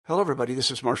Hello, everybody. This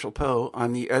is Marshall Poe.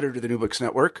 I'm the editor of the New Books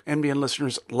Network. NBN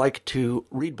listeners like to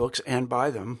read books and buy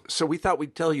them. So we thought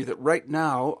we'd tell you that right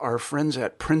now, our friends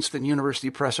at Princeton University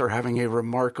Press are having a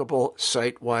remarkable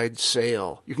site-wide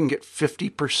sale. You can get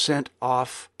 50%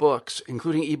 off books,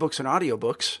 including ebooks and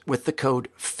audiobooks, with the code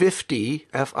 50,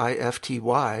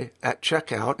 F-I-F-T-Y, at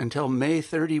checkout until May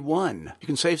 31. You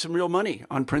can save some real money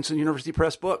on Princeton University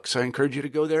Press books. I encourage you to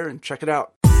go there and check it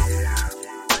out.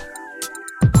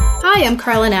 Hi, I'm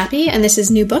Carla Nappi, and this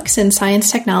is New Books in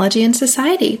Science, Technology, and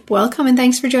Society. Welcome, and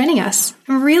thanks for joining us.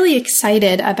 I'm really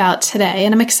excited about today,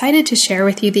 and I'm excited to share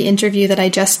with you the interview that I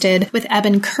just did with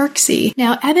Eben Kirksey.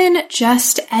 Now, Eben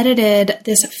just edited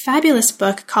this fabulous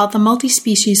book called The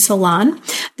Multi-Species Salon.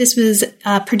 This was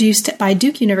produced by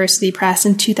Duke University Press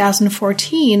in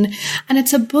 2014, and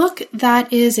it's a book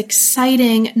that is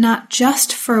exciting not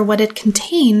just for what it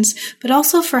contains, but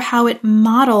also for how it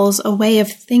models a way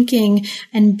of thinking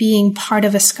and being part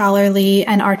of a scholarly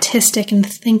and artistic and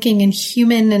thinking and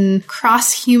human and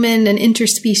cross-human and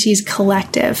interspecies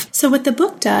collective. So what the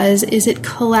book does is it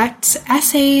collects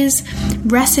essays,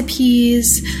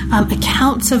 recipes,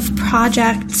 accounts of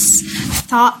projects,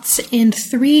 thoughts in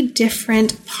 3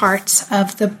 different parts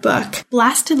of the book: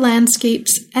 blasted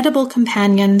landscapes, edible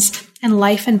companions, and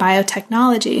life and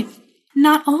biotechnology.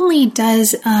 Not only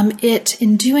does it,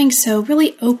 in doing so,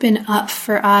 really open up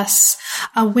for us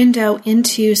a window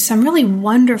into some really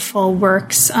wonderful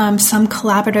works, some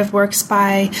collaborative works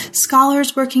by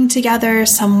scholars working together,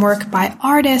 some work by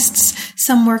artists,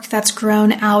 some work that's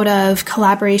grown out of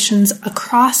collaborations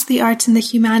across the arts and the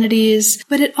humanities.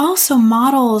 But it also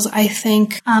models, I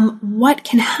think, what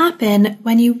can happen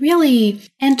when you really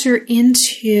enter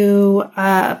into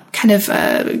kind of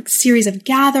a series of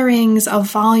gatherings, a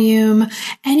volume,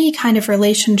 any kind of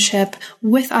relationship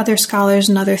with other scholars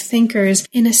and other thinkers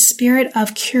in a spirit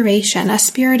of curation, a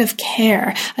spirit of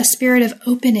care, a spirit of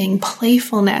opening,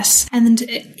 playfulness. And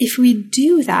if we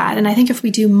do that, and I think if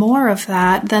we do more of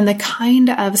that, then the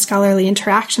kind of scholarly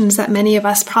interactions that many of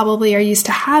us probably are used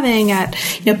to having at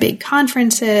big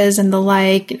conferences and the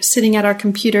like, sitting at our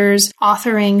computers,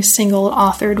 authoring single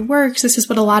authored works. This is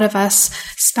what a lot of us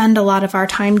spend a lot of our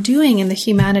time doing in the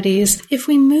humanities. If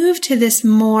we move to this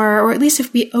more, or at least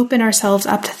if we open ourselves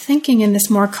up to thinking in this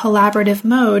more collaborative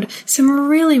mode, some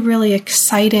really, really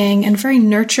exciting and very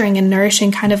nurturing and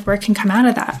nourishing kind of work can come out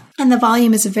of that. And the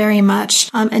volume is very much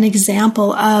an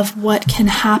example of what can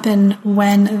happen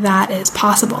when that is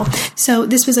possible. So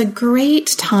this was a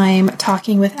great time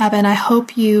talking with Eben. I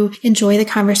hope you enjoy the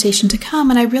conversation to come,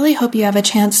 and I really hope you have a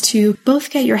chance to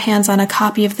both get your hands on a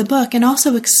copy of the book and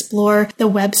also explore the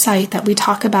website that we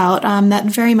talk about that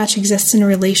very much exists in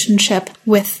relationship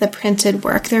with the printed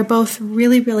work. They're both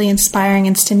really, really inspiring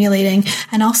and stimulating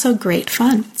and also great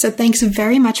fun. So thanks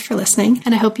very much for listening,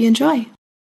 and I hope you enjoy.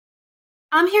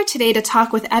 I'm here today to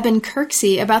talk with Eben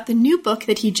Kirksey about the new book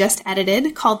that he just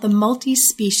edited called The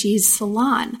Multi-Species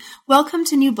Salon. Welcome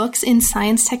to New Books in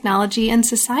Science, Technology, and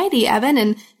Society, Eben,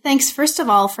 and thanks first of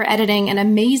all for editing an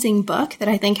amazing book that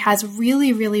I think has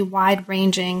really, really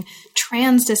wide-ranging,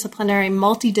 transdisciplinary,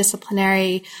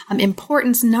 multidisciplinary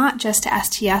importance, not just to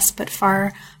STS, but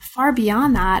far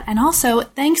beyond that. And also,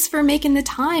 thanks for making the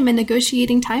time and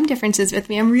negotiating time differences with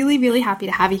me. I'm really, really happy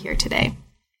to have you here today.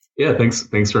 Yeah,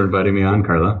 thanks for inviting me on,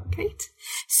 Carla. Great.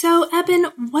 So, Eben,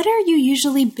 what are you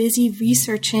usually busy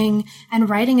researching and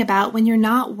writing about when you're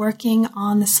not working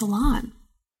on the salon?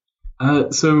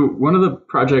 So one of the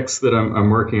projects that I'm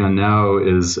working on now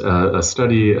is a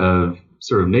study of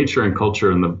sort of nature and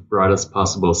culture in the broadest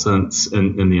possible sense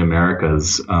in the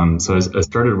Americas. So I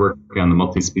started working on the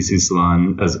Multi-Species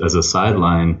Salon as a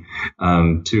sideline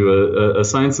to a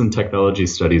science and technology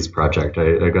studies project.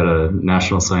 I got a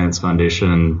National Science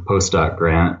Foundation postdoc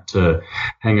grant to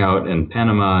hang out in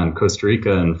Panama and Costa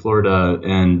Rica and Florida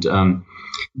and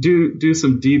do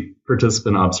some deep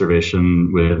participant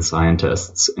observation with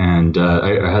scientists. And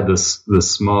I had this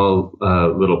small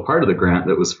little part of the grant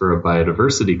that was for a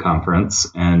biodiversity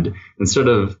conference. And instead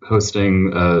of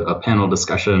hosting a panel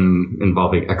discussion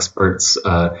involving experts,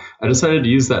 I decided to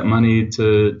use that money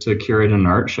to curate an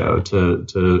art show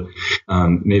to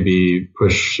maybe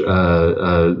push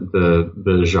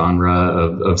the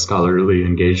genre of scholarly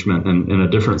engagement in a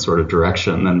different sort of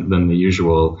direction than the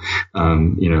usual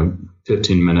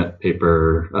 15-minute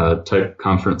paper type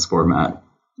conference format.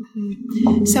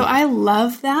 Mm-hmm. So I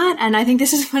love that. And I think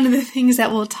this is one of the things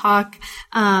that we'll talk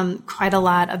quite a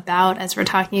lot about as we're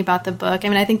talking about the book. I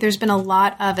mean, I think there's been a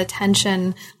lot of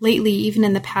attention lately, even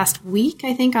in the past week,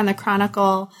 I think, on the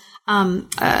Chronicle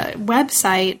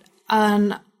website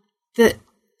on the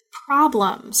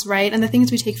problems, right? And the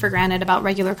things we take for granted about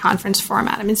regular conference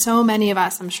format. I mean, so many of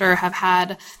us, I'm sure, have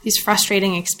had these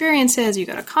frustrating experiences. You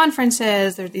go to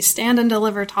conferences, there's these stand and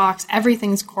deliver talks,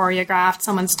 everything's choreographed,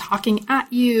 someone's talking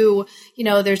at you. You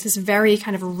know, there's this very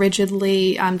kind of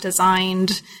rigidly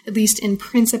designed, at least in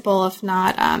principle, if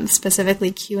not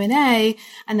specifically Q&A,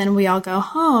 and then we all go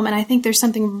home. And I think there's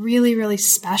something really, really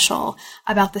special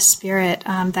about the spirit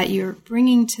that you're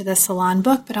bringing to the Salon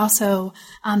book, but also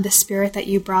the spirit that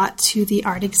you brought to the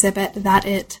art exhibit that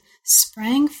it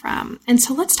sprang from. And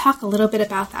so let's talk a little bit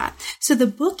about that. So the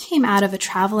book came out of a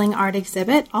traveling art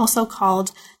exhibit, also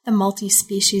called the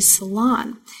Multi-Species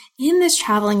Salon. In this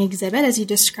traveling exhibit, as you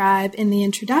describe in the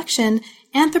introduction,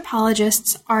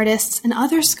 anthropologists, artists, and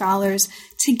other scholars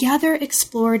together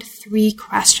explored 3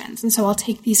 questions. And so I'll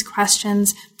take these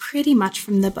questions pretty much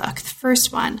from the book. The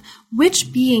first one,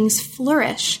 which beings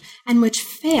flourish and which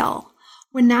fail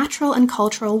when natural and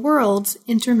cultural worlds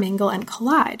intermingle and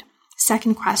collide?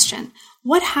 Second question,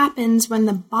 what happens when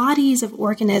the bodies of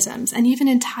organisms and even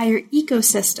entire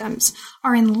ecosystems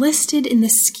are enlisted in the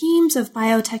schemes of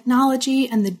biotechnology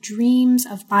and the dreams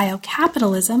of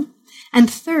biocapitalism?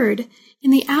 And third,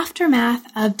 in the aftermath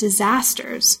of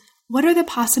disasters, what are the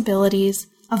possibilities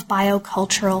of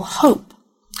biocultural hope?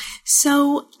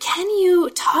 So can you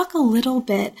talk a little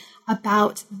bit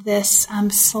about this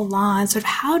salon? Sort of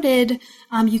how did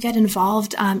you get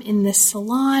involved in this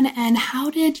salon, and how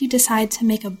did you decide to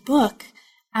make a book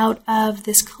out of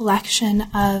this collection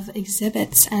of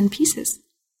exhibits and pieces?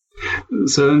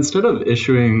 So instead of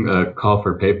issuing a call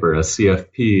for paper, a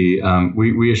CFP,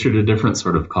 we issued a different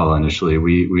sort of call initially.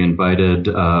 We invited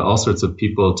all sorts of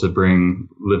people to bring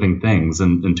living things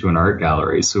into an art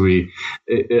gallery. So we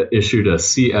issued a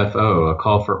CFO, a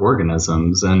call for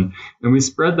organisms, and we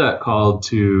spread that call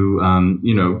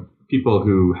to, people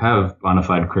who have bona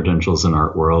fide credentials in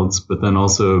art worlds, but then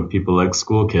also people like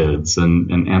school kids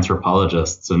and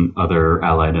anthropologists and other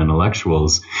allied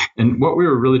intellectuals. And what we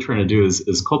were really trying to do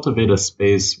is cultivate a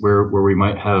space where we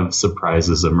might have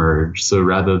surprises emerge. So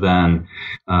rather than,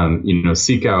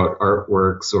 seek out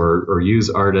artworks or use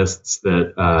artists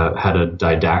that had a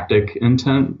didactic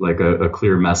intent, like a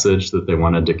clear message that they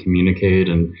wanted to communicate,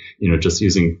 and, just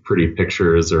using pretty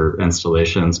pictures or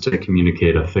installations to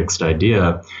communicate a fixed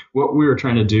idea, what we were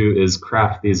trying to do is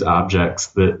craft these objects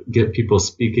that get people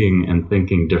speaking and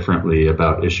thinking differently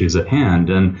about issues at hand,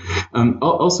 and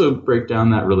also break down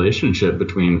that relationship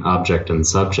between object and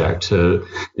subject, to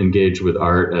engage with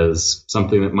art as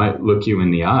something that might look you in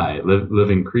the eye,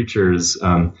 living creatures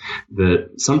that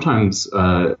sometimes,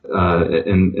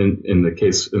 in the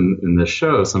case in this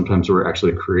show, sometimes were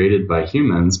actually created by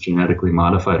humans, genetically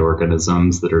modified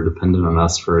organisms that are dependent on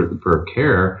us for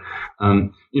care.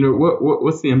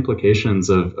 What's the implications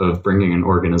of bringing an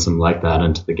organism like that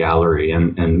into the gallery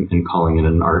and calling it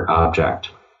an art object?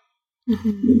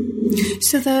 Mm-hmm.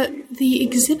 So the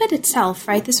exhibit itself,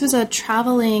 right? This was a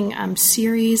traveling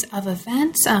series of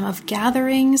events, of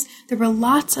gatherings. There were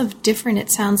lots of different,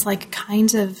 it sounds like,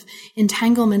 kinds of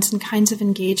entanglements and kinds of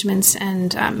engagements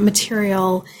and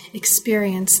material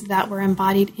experience that were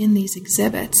embodied in these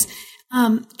exhibits.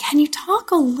 Can you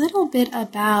talk a little bit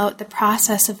about the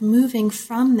process of moving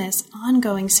from this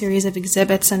ongoing series of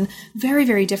exhibits and very,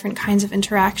 very different kinds of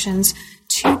interactions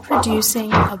to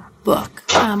producing a book?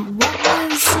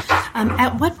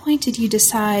 At what point did you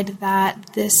decide that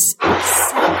this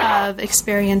set of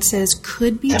experiences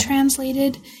could be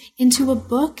translated into a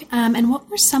book? And what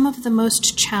were some of the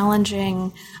most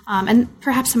challenging and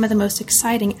perhaps some of the most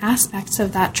exciting aspects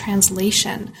of that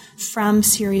translation from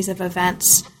series of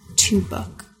events to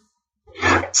book?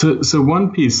 So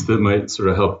one piece that might sort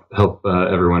of help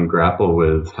everyone grapple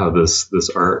with how this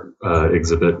art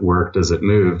exhibit worked as it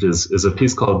moved is a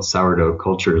piece called Sourdough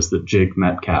Cultures that Jake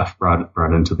Metcalf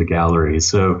brought into the gallery.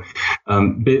 So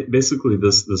basically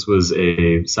this was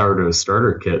a sourdough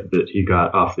starter kit that he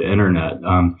got off the internet.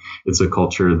 It's a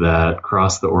culture that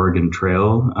crossed the Oregon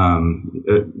Trail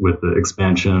with the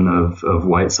expansion of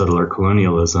white settler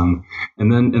colonialism,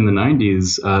 and then in the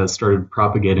 90s started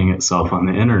propagating itself on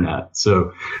the internet.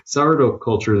 So sourdough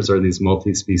cultures are these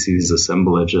multi-species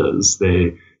assemblages.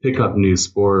 They pick up new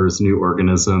spores, new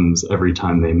organisms every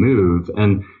time they move.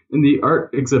 And the art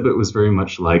exhibit was very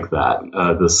much like that.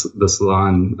 The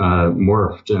salon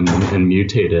morphed and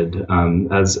mutated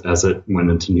as it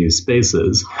went into new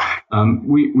spaces.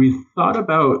 We thought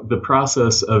about the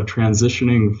process of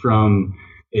transitioning from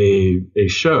a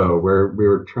show where we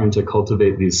were trying to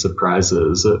cultivate these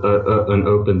surprises, an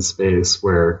open space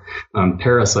where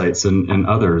parasites and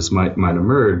others might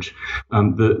emerge.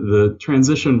 The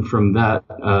transition from that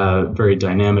very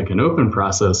dynamic and open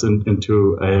process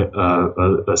into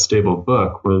a stable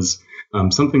book was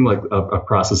something like a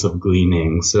process of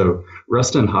gleaning. So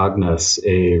Rustin Hogness,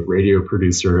 a radio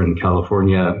producer in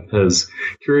California, has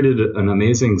curated an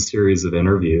amazing series of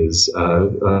interviews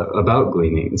about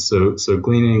gleanings. So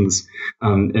gleanings,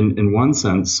 in one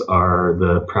sense, are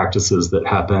the practices that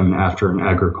happen after an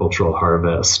agricultural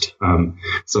harvest.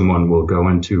 Someone will go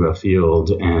into a field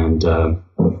and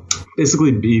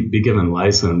basically be given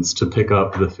license to pick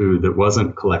up the food that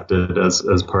wasn't collected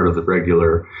as part of the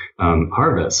regular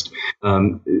harvest.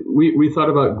 We thought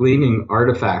about gleaning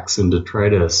artifacts and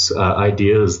detritus,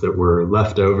 ideas that were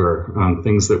left over,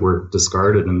 things that were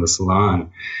discarded in the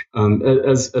salon,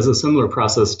 as a similar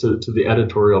process to the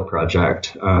editorial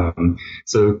project.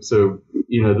 So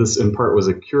this in part was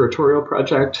a curatorial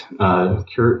project.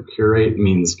 Curate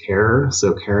means care,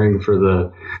 so caring for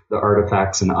the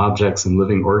artifacts and objects and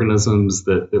living organisms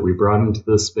that we brought into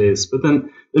this space, but then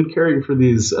caring for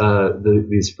these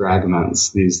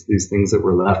fragments, these things that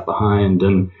were left behind,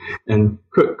 and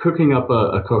cooking up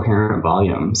a coherent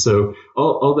volume. So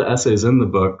all the essays in the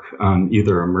book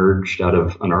either emerged out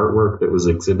of an artwork that was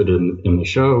exhibited in the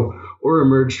show, or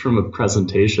emerged from a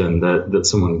presentation that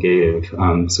someone gave.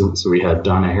 So we had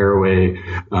Donna Haraway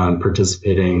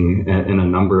participating in a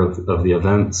number of the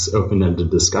events, open-ended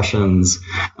discussions,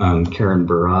 Karen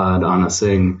Barad, Anna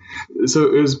Singh.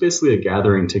 So it was basically a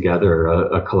gathering together,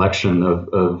 a collection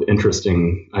of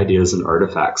interesting ideas and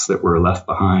artifacts that were left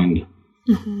behind.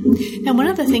 Mm-hmm. Now, one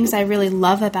of the things I really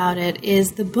love about it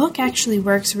is the book actually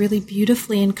works really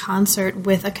beautifully in concert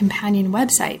with a companion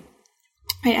website.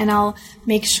 Right, and I'll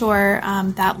make sure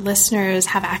that listeners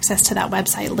have access to that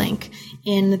website link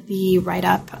in the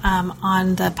write-up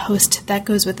on the post that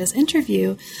goes with this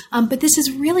interview. But this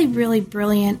is really, really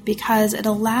brilliant because it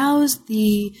allows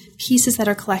the pieces that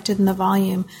are collected in the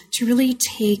volume to really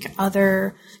take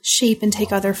other shape and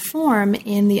take other form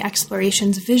in the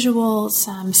explorations, visuals,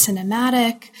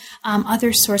 cinematic,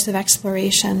 other sorts of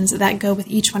explorations that go with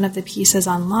each one of the pieces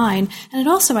online. And it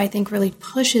also, I think, really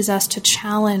pushes us to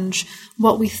challenge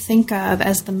what we think of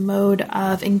as the mode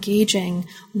of engaging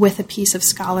with a piece of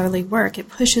scholarly work. It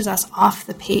pushes us off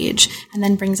the page and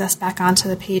then brings us back onto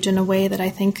the page in a way that I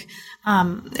think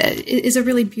is a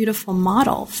really beautiful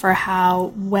model for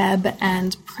how web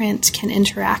and print can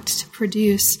interact to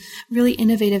produce really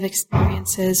innovative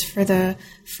experiences for the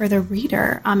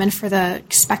reader and for the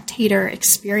spectator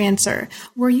experiencer.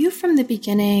 Were you from the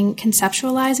beginning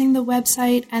conceptualizing the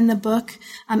website and the book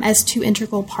as two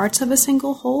integral parts of a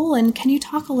single whole? And can you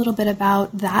talk a little bit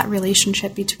about that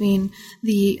relationship between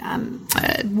the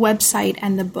website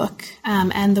and the book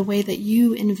and the way that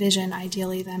you envision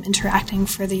ideally them interacting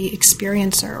for the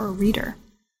experiencer or reader?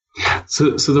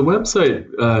 So the website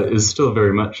is still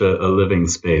very much a living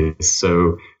space.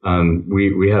 So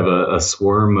we have a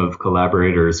swarm of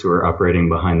collaborators who are operating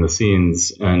behind the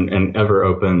scenes and ever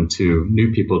open to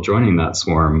new people joining that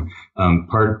swarm.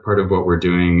 Part of what we're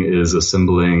doing is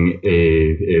assembling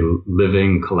a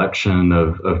living collection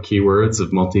of keywords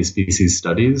of multi-species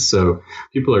studies. So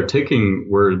people are taking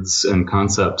words and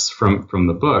concepts from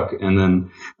the book and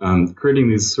then creating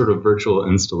these sort of virtual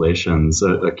installations,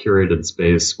 a curated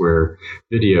space where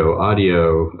video,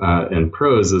 audio, and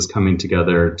prose is coming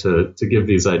together to give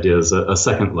these ideas a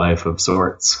second life of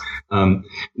sorts.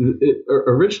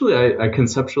 Originally, I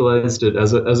conceptualized it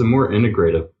as a more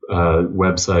integrative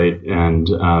website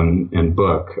and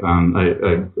book.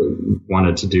 I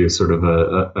wanted to do sort of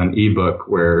an ebook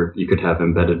where you could have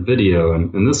embedded video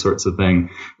and this sorts of thing.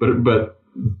 But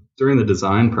during the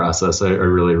design process, I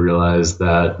really realized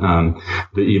that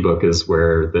the ebook is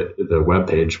where the web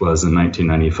page was in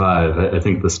 1995. I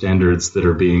think the standards that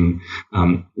are being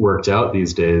worked out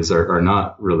these days are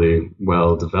not really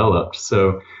well developed.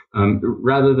 So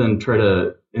rather than try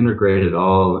to integrate it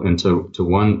all into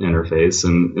one interface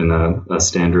and in a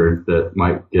standard that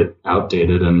might get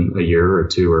outdated in a year or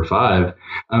two or five,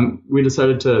 we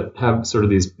decided to have sort of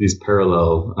these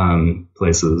parallel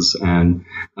places. And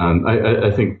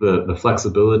I think the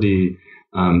flexibility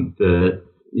that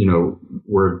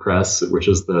WordPress, which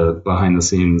is the behind the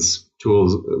scenes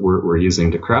tools we're using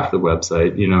to craft the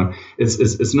website,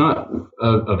 it's not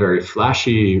a very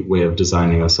flashy way of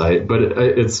designing a site, but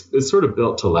it's sort of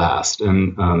built to last.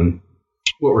 And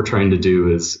what we're trying to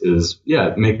do is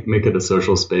make it a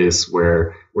social space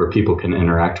where people can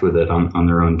interact with it on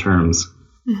their own terms.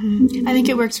 Mm-hmm. I think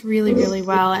it works really, really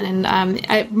well. And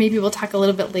maybe we'll talk a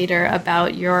little bit later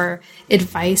about your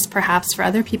advice, perhaps, for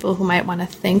other people who might want to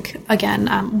think,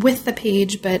 again, with the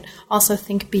page, but also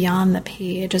think beyond the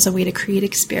page as a way to create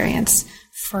experience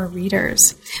for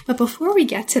readers. But before we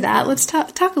get to that, let's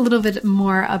talk a little bit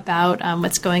more about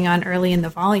what's going on early in the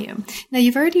volume. Now,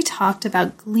 you've already talked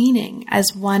about gleaning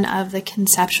as one of the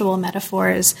conceptual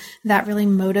metaphors that really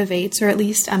motivates, or at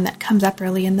least that comes up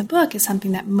early in the book, is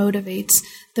something that motivates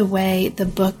the way the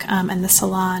book and the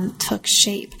salon took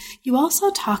shape. You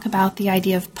also talk about the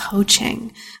idea of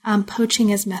poaching.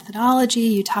 Poaching as methodology.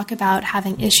 You talk about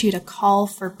having issued a call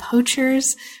for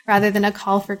poachers rather than a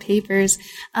call for papers.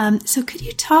 So could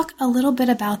you talk a little bit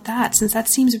about that, since that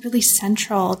seems really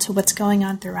central to what's going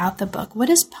on throughout the book? What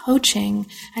is poaching,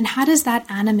 and how does that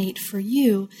animate for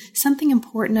you something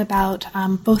important about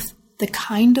both the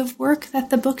kind of work that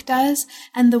the book does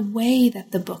and the way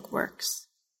that the book works?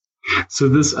 So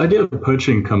this idea of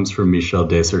poaching comes from Michel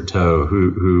Desserteaux,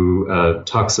 who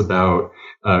talks about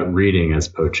reading as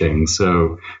poaching.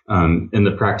 So in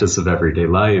the practice of everyday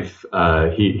life,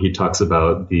 he talks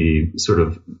about the sort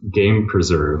of game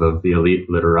preserve of the elite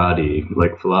literati,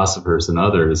 like philosophers and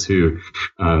others, who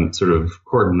sort of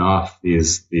cordon off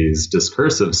these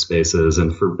discursive spaces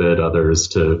and forbid others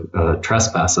to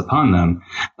trespass upon them.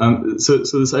 So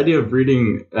this idea of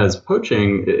reading as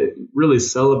poaching, it really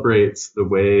celebrates the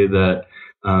way that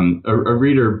a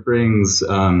reader brings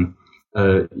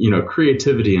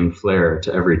creativity and flair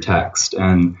to every text,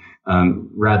 and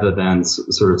rather than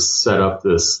sort of set up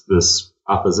this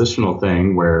oppositional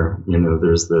thing where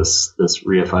there's this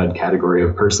reified category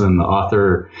of person, the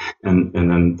author, and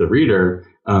then the reader.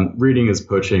 Reading as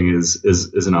poaching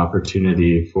is an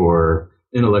opportunity for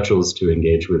intellectuals to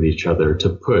engage with each other, to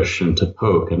push and to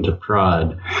poke and to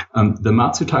prod. The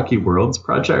Matsutake Worlds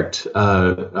Project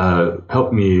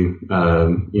helped me,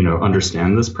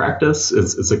 understand this practice.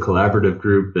 It's a collaborative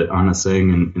group that Anna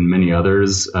Singh and many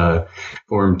others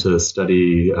formed to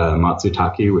study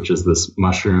Matsutake, which is this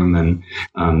mushroom,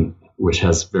 and which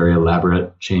has very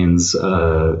elaborate chains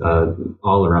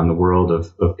all around the world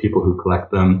of people who collect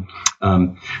them.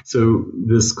 So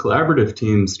this collaborative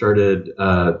team started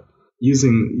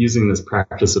using this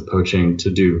practice of poaching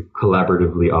to do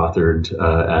collaboratively authored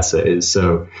essays.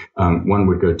 So one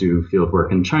would go do field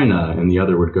work in China, and the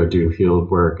other would go do field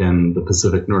work in the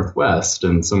Pacific Northwest,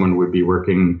 and someone would be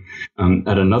working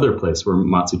at another place where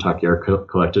Matsutake are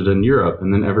collected in Europe.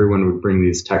 And then everyone would bring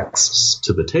these texts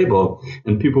to the table,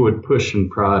 and people would push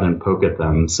and prod and poke at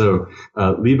them. So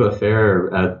Liba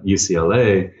Fair at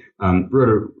UCLA wrote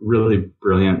a really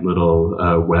brilliant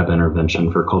little web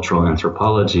intervention for cultural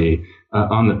anthropology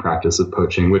on the practice of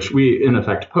poaching, which we in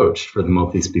effect poached for the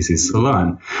multi-species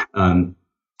salon.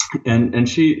 And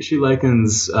she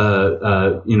likens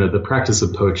the practice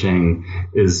of poaching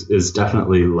is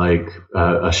definitely like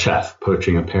a chef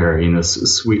poaching a pear,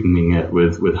 sweetening it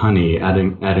with honey,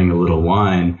 adding a little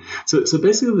wine. So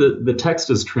basically the text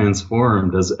is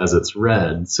transformed as it's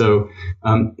read. So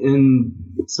in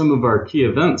some of our key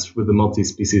events with the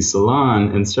multi-species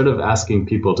salon, instead of asking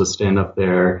people to stand up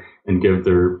there and give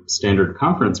their standard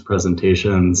conference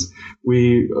presentations,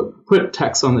 we put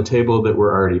texts on the table that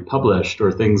were already published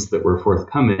or things that were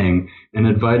forthcoming, and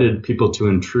invited people to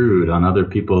intrude on other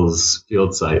people's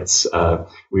field sites.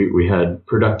 We had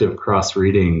productive cross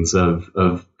readings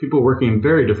of people working in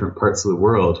very different parts of the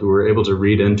world who were able to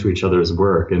read into each other's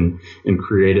work in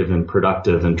creative and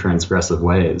productive and transgressive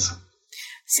ways.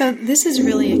 So this is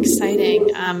really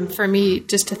exciting for me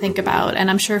just to think about, and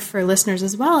I'm sure for listeners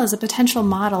as well, as a potential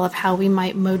model of how we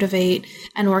might motivate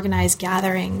and organize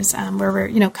gatherings where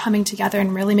we're, coming together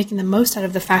and really making the most out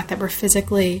of the fact that we're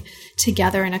physically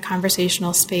together in a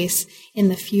conversational space in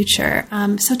the future.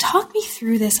 So talk me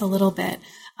through this a little bit.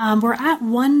 We're at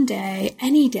one day,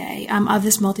 any day of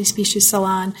this multi-species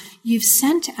salon. You've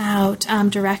sent out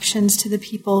directions to the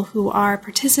people who are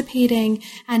participating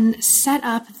and set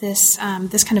up this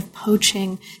kind of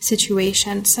poaching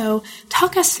situation. So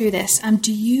talk us through this.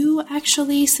 Do you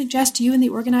actually suggest, do you and the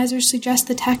organizers suggest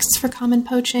the texts for common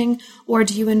poaching, or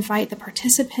do you invite the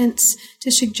participants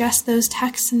to suggest those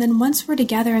texts? And then once we're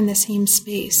together in the same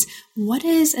space, what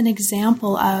is an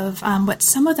example of what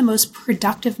some of the most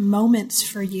productive moments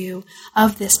for you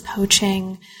of this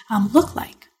poaching look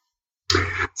like?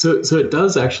 So it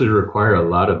does actually require a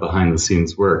lot of behind the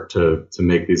scenes work to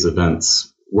make these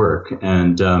events work.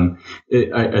 And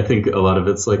I think a lot of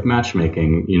it's like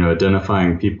matchmaking,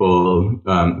 identifying people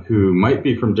who might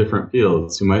be from different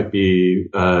fields, who might be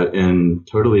in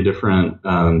totally different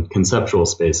conceptual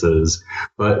spaces,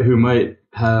 but who might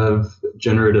have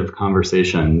generative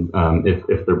conversation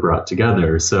if they're brought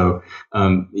together. So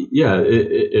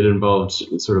it involved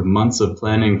sort of months of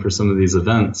planning for some of these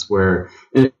events where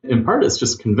in part it's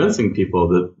just convincing people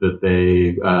that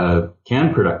they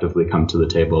can productively come to the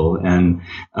table and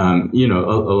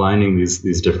aligning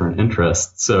these different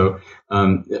interests. So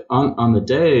on the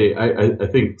day, I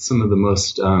think some of the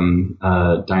most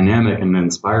dynamic and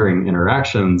inspiring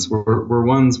interactions were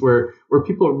ones where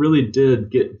people really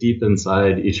did get deep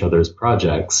inside each other's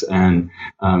projects and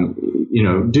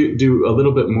do a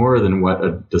little bit more than what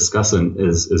a discussant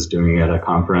is doing at a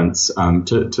conference,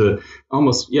 to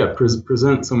almost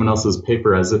present someone else's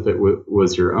paper as if it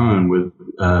was your own with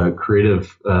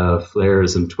creative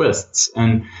flares and twists.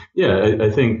 And I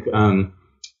think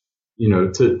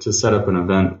to set up an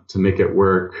event to make it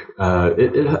work,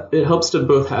 it helps to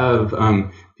both have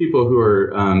people who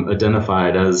are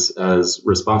identified as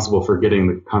responsible for getting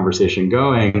the conversation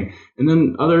going, and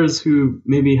then others who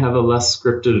maybe have a less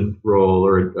scripted role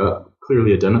or a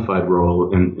clearly identified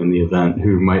role in the event,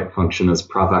 who might function as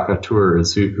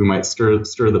provocateurs, who might stir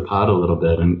the pot a little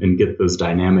bit and get those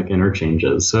dynamic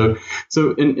interchanges. So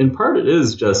in part it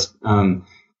is just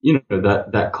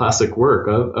that classic work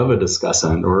of a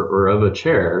discussant or of a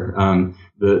chair,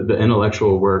 the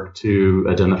intellectual work to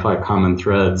identify common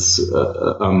threads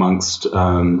amongst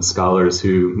scholars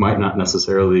who might not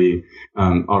necessarily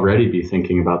already be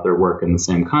thinking about their work in the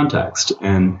same context.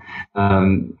 And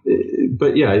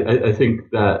I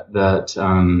think that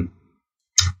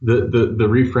the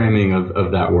reframing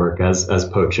of that work as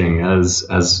poaching, as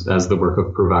the work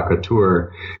of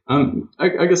provocateur,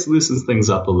 I guess loosens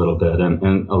things up a little bit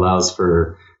and allows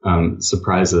for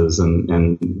surprises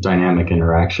and dynamic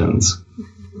interactions.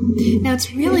 Now,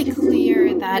 it's really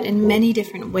clear that in many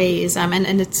different ways,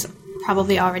 and it's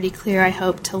probably already clear, I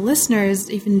hope, to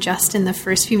listeners, even just in the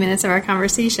first few minutes of our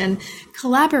conversation,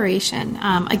 collaboration,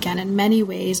 again, in many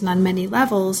ways and on many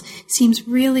levels, seems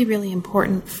really, really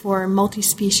important for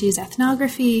multi-species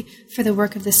ethnography, for the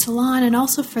work of the Salon, and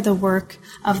also for the work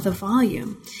of the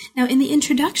volume. Now, in the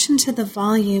introduction to the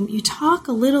volume, you talk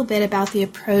a little bit about the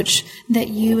approach that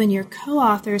you and your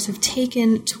co-authors have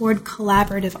taken toward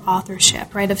collaborative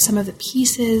authorship, right, of some of the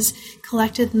pieces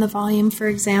collected in the volume, for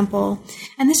example.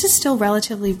 And this is still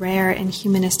relatively rare in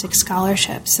humanistic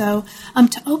scholarship. So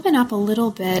to open up a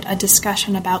little bit a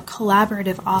discussion about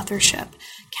collaborative authorship,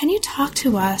 can you talk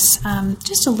to us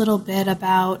just a little bit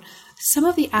about some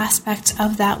of the aspects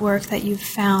of that work that you've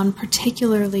found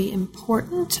particularly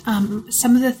important,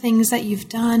 some of the things that you've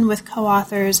done with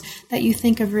co-authors that you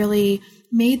think have really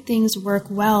made things work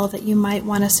well that you might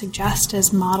want to suggest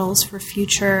as models for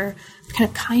future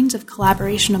kinds of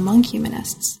collaboration among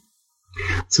humanists?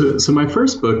 So my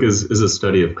first book is a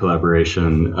study of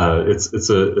collaboration. It's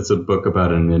a book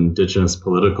about an indigenous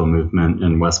political movement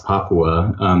in West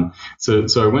Papua. So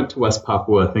I went to West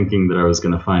Papua thinking that I was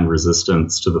going to find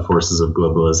resistance to the forces of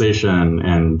globalization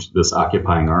and this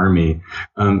occupying army.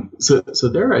 So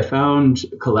there I found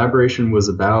collaboration was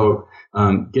about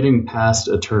getting past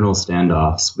eternal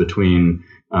standoffs between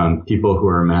people who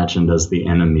are imagined as the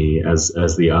enemy,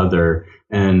 as the other,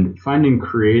 and finding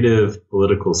creative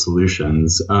political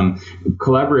solutions.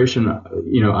 Collaboration,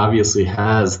 obviously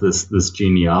has this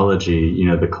genealogy.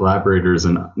 The collaborators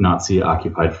in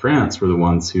Nazi-occupied France were the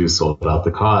ones who sold out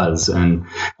the cause, and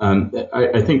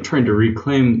I think trying to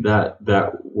reclaim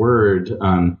that word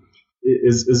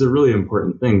is a really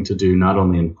important thing to do, not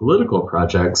only in political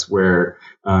projects where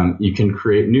you can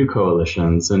create new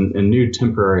coalitions and new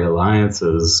temporary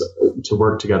alliances to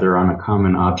work together on a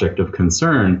common object of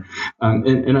concern.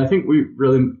 And I think we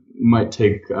really might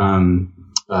take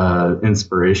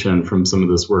inspiration from some of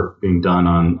this work being done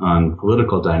on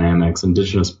political dynamics,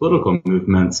 indigenous political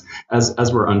movements,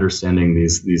 as we're understanding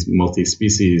these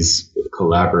multi-species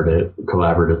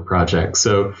collaborative projects.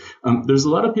 So there's a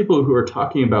lot of people who are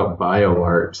talking about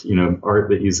bioart, art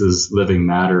that uses living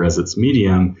matter as its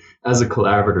medium, as a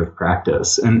collaborative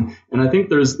practice. And I think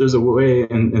there's a way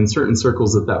in certain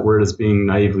circles that word is being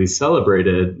naively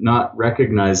celebrated, not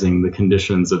recognizing the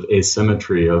conditions of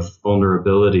asymmetry, of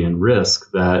vulnerability and risk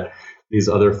that these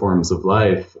other forms of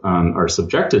life are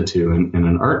subjected to in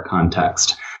an art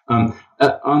context. On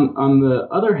the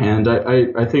other hand,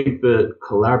 I think that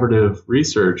collaborative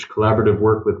research, collaborative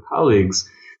work with colleagues,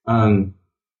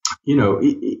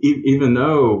 even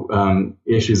though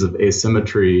issues of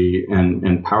asymmetry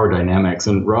and power dynamics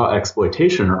and raw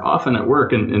exploitation are often at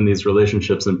work in these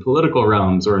relationships in political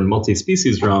realms or in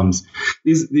multi-species realms,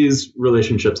 these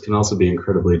relationships can also be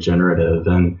incredibly generative.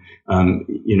 And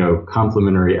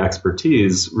complementary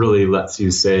expertise really lets you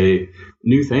say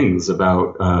new things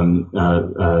about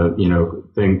about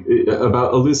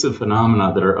elusive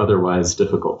phenomena that are otherwise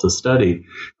difficult to study.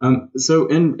 So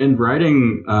in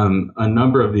writing a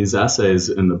number of these essays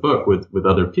in the book with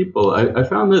other people, I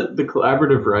found that the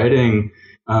collaborative writing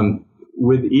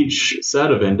with each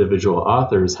set of individual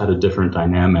authors had a different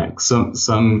dynamic.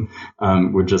 Some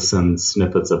would just send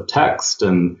snippets of text,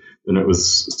 and then it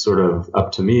was sort of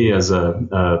up to me as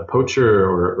a poacher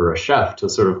or a chef to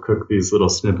sort of cook these little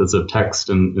snippets of text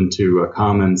into a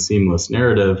common, seamless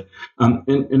narrative.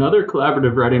 In other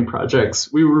collaborative writing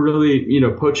projects, we were really,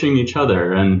 poaching each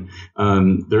other, and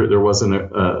there wasn't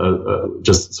a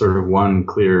just sort of one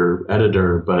clear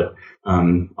editor, but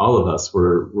all of us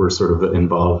were sort of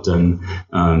involved in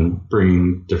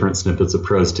bringing different snippets of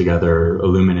prose together,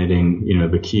 illuminating,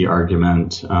 the key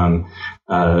argument. And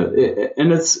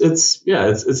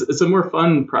it's a more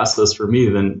fun process for me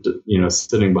than,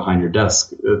 sitting behind your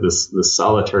desk, this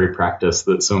solitary practice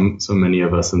that so many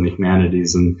of us in the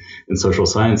humanities and social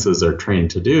sciences are trained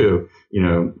to do,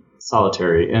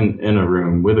 solitary in a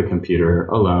room with a computer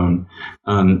alone.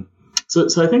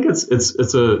 So I think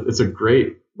it's a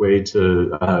great way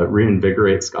to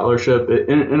reinvigorate scholarship,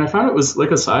 and I found it was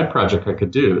like a side project I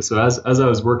could do. So as I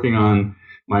was working on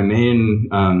my main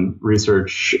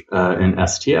research in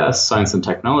STS, Science and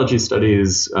Technology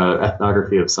Studies,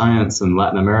 ethnography of science in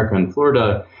Latin America and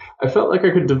Florida, I felt like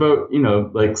I could devote,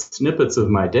 like snippets of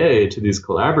my day to these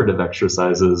collaborative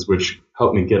exercises, which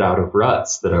helped me get out of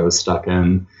ruts that I was stuck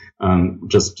in,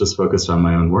 just focused on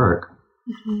my own work.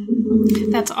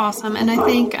 Mm-hmm. That's awesome. And I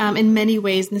think in many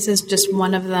ways, and this is just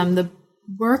one of them, the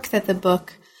work that the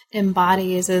book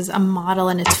embodies is a model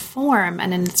in its form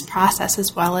and in its process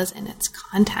as well as in its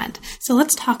content. So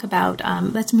let's talk about,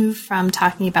 let's move from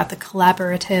talking about the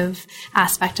collaborative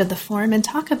aspect of the form and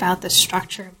talk about the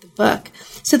structure of the book.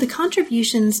 So the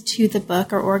contributions to the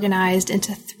book are organized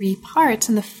into 3 parts,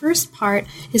 and the first part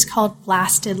is called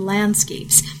Blasted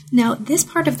Landscapes. Now, this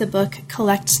part of the book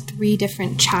collects 3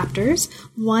 different chapters.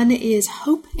 One is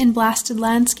Hope in Blasted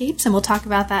Landscapes, and we'll talk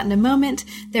about that in a moment.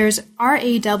 There's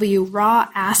RAW, Raw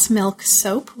Ass Milk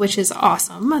Soap, which is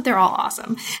awesome. They're all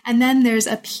awesome. And then there's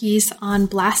a piece on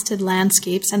Blasted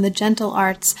Landscapes and the gentle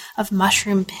arts of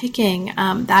mushroom picking.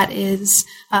 That is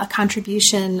a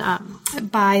contribution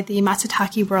by the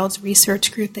Matsutake Worlds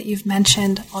Research Group that you've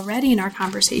mentioned already in our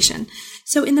conversation.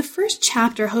 So in the first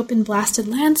chapter, Hope in Blasted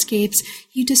Landscapes,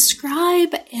 you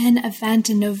describe an event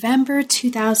in November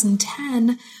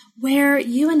 2010 where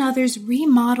you and others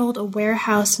remodeled a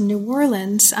warehouse in New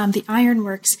Orleans, the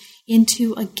Ironworks,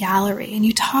 into a gallery. And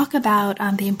you talk about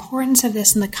the importance of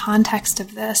this in the context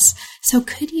of this. So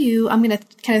could you, I'm going to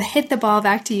kind of hit the ball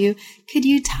back to you. Could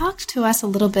you talk to us a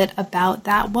little bit about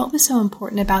that? What was so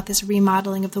important about this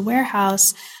remodeling of the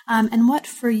warehouse? And what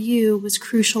for you was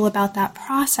crucial about that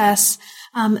process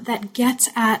that gets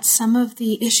at some of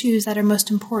the issues that are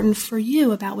most important for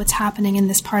you about what's happening in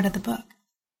this part of the book?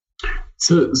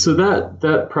 So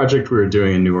that project we were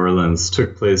doing in New Orleans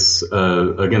took place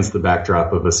against the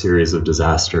backdrop of a series of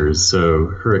disasters. So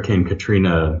Hurricane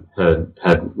Katrina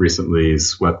had recently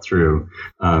swept through.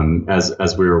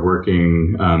 As we were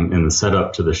working in the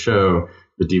setup to the show,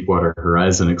 the Deepwater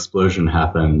Horizon explosion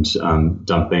happened,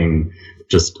 dumping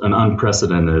just an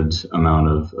unprecedented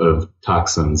amount of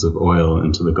toxins of oil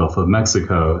into the Gulf of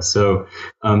Mexico. So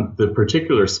the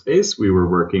particular space we were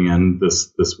working in,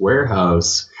 this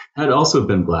warehouse, had also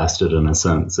been blasted in a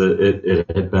sense. It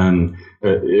had been,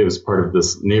 it was part of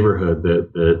this neighborhood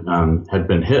that had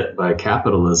been hit by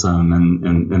capitalism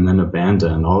and then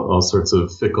abandoned. All sorts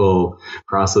of fickle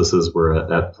processes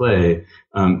were at play.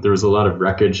 There was a lot of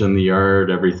wreckage in the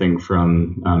yard, everything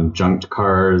from junked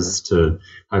cars to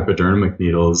hypodermic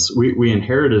needles. We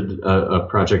inherited a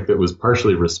project that was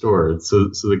partially restored. So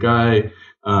the guy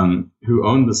who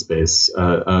owned the space,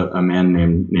 a man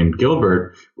named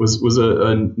Gilbert, was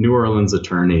a New Orleans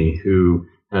attorney who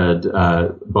had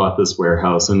bought this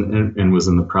warehouse and was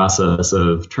in the process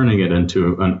of turning it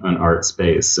into an art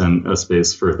space and a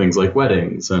space for things like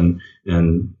weddings and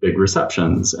big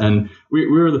receptions. And we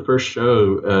were the first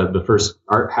show, the first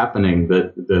art happening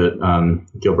that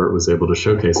Gilbert was able to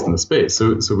showcase in the space.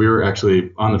 So we were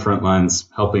actually on the front lines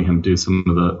helping him do some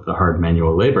of the hard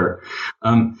manual labor.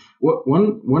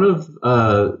 One of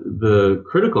the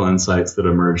critical insights that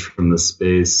emerged from this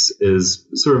space is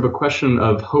sort of a question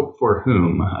of hope for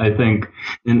whom. I think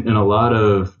in a lot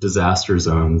of disaster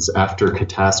zones after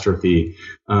catastrophe,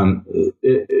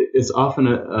 it's often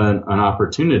an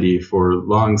opportunity for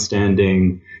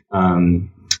long-standing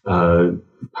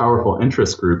powerful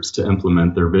interest groups to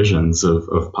implement their visions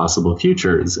of possible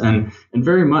futures. And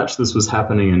very much this was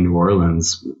happening in New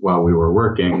Orleans while we were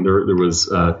working. There was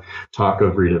talk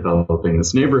of redeveloping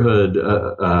this neighborhood.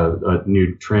 A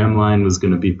new tram line was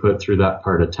going to be put through that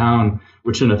part of town,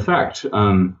 which in effect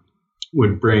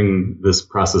would bring this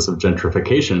process of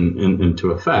gentrification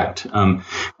into effect.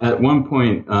 At one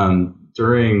point,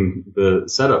 during the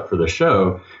setup for the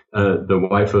show, the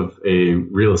wife of a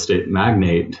real estate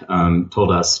magnate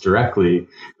told us directly,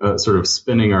 sort of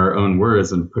spinning our own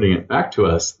words and putting it back to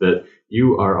us, that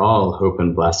you are all hope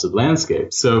and blasted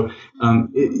landscape. So,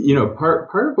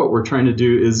 part of what we're trying to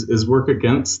do is work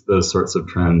against those sorts of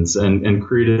trends and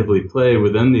creatively play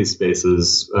within these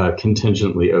spaces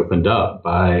contingently opened up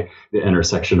by the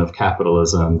intersection of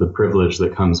capitalism, the privilege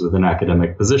that comes with an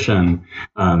academic position,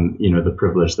 the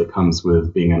privilege that comes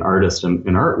with being an artist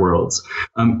in art worlds.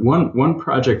 One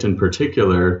project in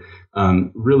particular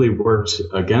really worked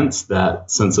against that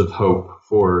sense of hope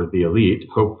for the elite,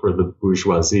 hope for the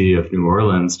bourgeoisie of New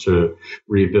Orleans to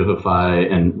revivify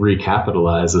and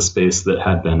recapitalize a space that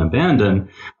had been abandoned.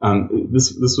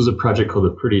 This was a project called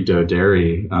The Pretty Dough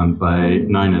Dairy by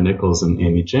Nina Nichols and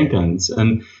Amy Jenkins.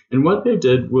 And what they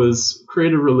did was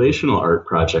create a relational art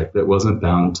project that wasn't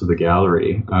bound to the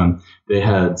gallery. They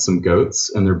had some goats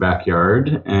in their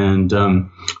backyard. And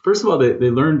first of all, they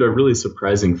learned a really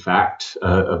surprising fact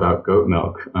about goat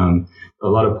milk. A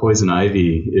lot of poison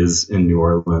ivy is in New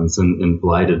Orleans and in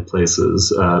blighted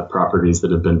places, properties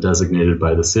that have been designated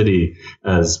by the city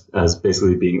as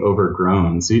basically being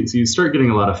overgrown. So you start getting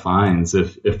a lot of fines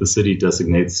if the city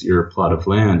designates your plot of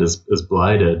land as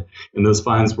blighted. And those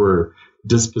fines were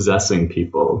dispossessing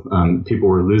people. People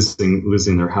were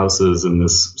losing their houses in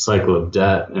this cycle of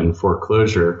debt and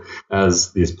foreclosure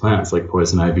as these plants like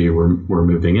poison ivy were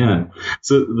moving in.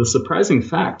 So the surprising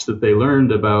fact that they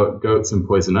learned about goats and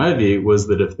poison ivy was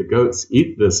that if the goats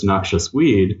eat this noxious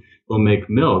weed, they'll make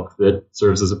milk that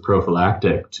serves as a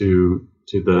prophylactic to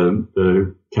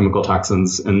the chemical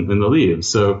toxins in the leaves.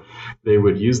 So they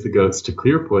would use the goats to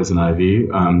clear poison ivy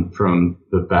from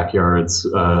the backyards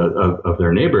of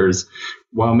their neighbors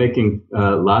while making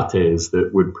lattes that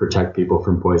would protect people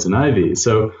from poison ivy.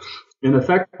 So in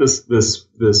effect,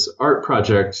 this art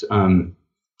project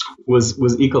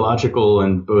was ecological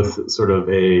in both sort of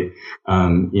a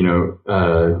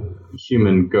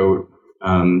human goat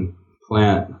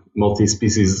plant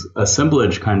multi-species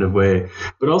assemblage kind of way,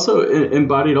 but also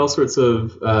embodied all sorts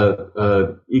of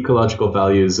ecological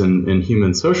values in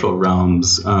human social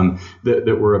realms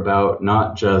that were about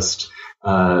not just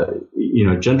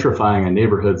gentrifying a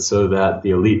neighborhood so that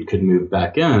the elite could move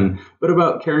back in, but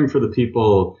about caring for the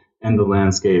people and the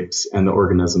landscapes and the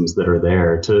organisms that are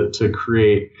there to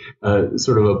create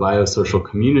sort of a biosocial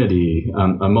community,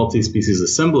 a multi-species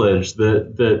assemblage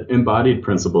that embodied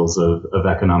principles of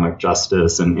economic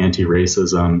justice and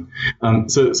anti-racism.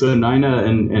 So Nina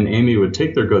and Amy would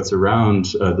take their goats around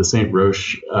the St.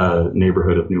 Roche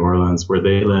neighborhood of New Orleans where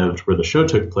they lived, where the show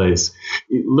took place,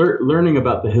 learning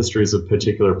about the histories of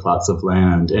particular plots of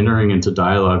land, entering into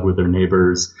dialogue with their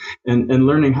neighbors, and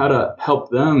learning how to help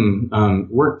them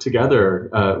work together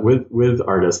with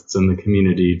artists in the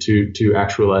community to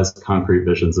actualize concrete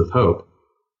visions of hope.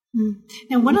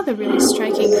 And one of the really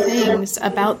striking things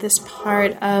about this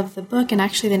part of the book, and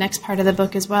actually the next part of the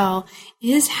book as well,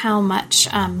 is how much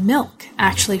milk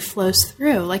actually flows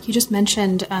through. Like you just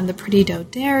mentioned, the Pretty Dough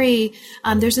Dairy.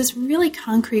 There's this really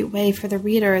concrete way for the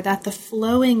reader that the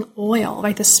flowing oil,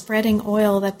 right, the spreading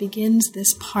oil that begins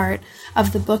this part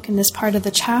of the book and this part of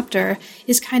the chapter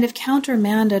is kind of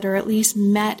countermanded, or at least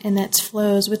met in its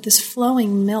flows with this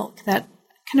flowing milk that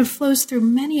kind of flows through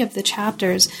many of the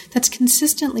chapters, that's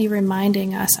consistently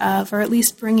reminding us of, or at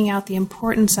least bringing out the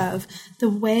importance of, the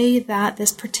way that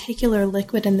this particular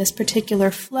liquid and this particular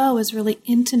flow is really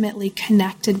intimately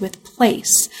connected with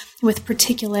place, with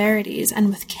particularities, and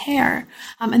with care.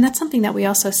 And that's something that we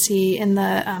also see in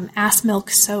the ass milk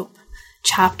soap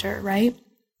chapter, right?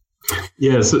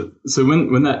 Yeah, so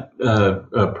when that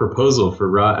proposal for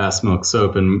raw ass milk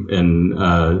soap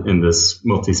in this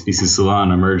multi-species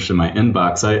salon emerged in my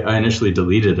inbox, I initially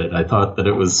deleted it. I thought that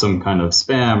it was some kind of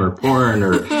spam or porn,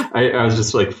 or I was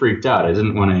just like freaked out. I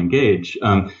didn't want to engage.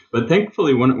 But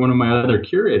thankfully, one of my other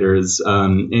curators,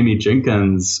 Amy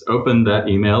Jenkins, opened that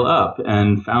email up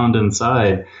and found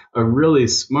inside a really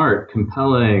smart,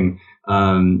 compelling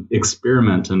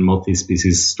experiment in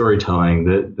multi-species storytelling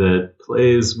that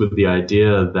plays with the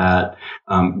idea that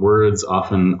words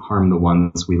often harm the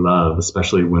ones we love,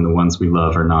 especially when the ones we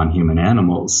love are non-human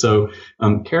animals. So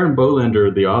Karen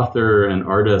Bolander, the author and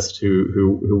artist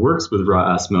who works with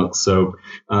raw ass milk soap,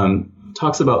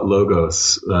 talks about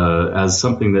logos as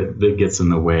something that gets in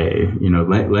the way.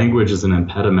 Language is an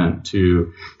impediment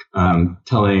to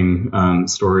telling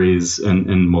stories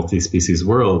in multi-species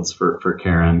worlds for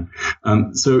Karen.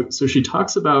 So she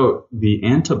talks about the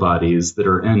antibodies that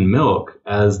are in milk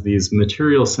as these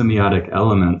material semiotic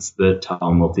elements that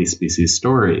tell multi-species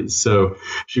stories. So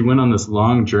she went on this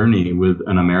long journey with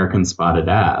an American spotted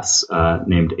ass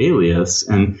named Alias,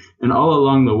 and all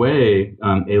along the way,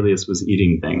 Alias was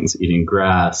eating things, eating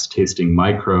grass, tasting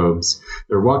microbes.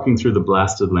 They're walking through the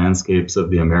blasted landscapes of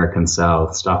the American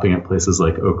South, stopping at places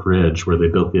like Oak Ridge, where they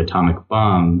built the atomic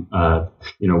bomb,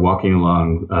 walking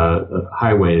along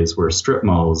highways where strip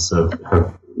malls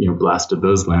have blasted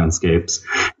those landscapes.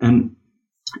 And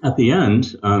at the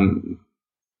end,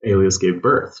 Alias gave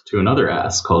birth to another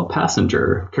ass called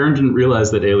Passenger. Karen didn't realize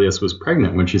that Alias was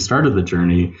pregnant when she started the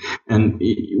journey. And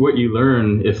what you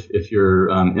learn if you're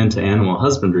into animal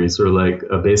husbandry, sort of like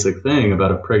a basic thing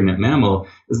about a pregnant mammal,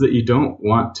 is that you don't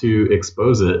want to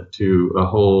expose it to a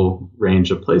whole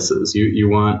range of places. You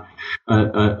want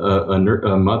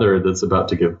a mother that's about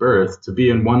to give birth to be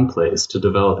in one place, to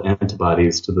develop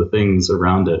antibodies to the things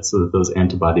around it so that those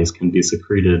antibodies can be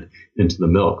secreted into the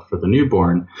milk for the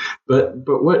newborn. But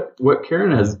what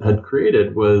Karen had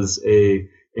created was a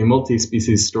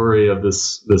multi-species story of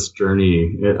this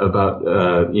journey about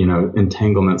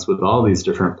entanglements with all these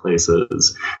different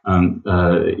places.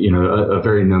 A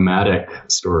very nomadic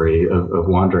story of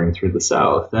wandering through the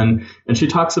South, and she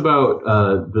talks about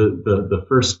the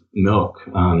first milk,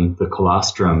 the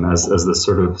colostrum, as this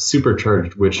sort of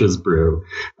supercharged witch's brew.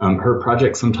 Her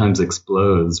project sometimes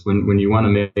explodes when you want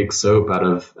to make soap out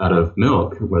of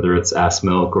milk, whether it's ass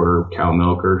milk or cow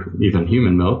milk or even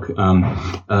human milk.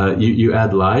 You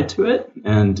add lye to it,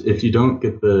 and if you don't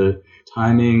get the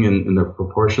timing and the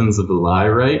proportions of the lye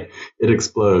right, it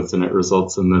explodes and it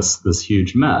results in this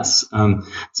huge mess.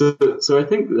 So I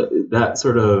think that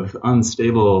sort of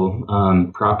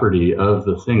unstable property of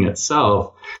the thing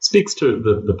itself speaks to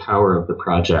the power of the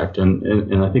project,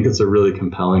 and I think it's a really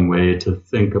compelling way to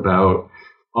think about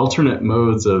alternate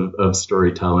modes of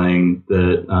storytelling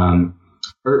that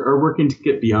are working to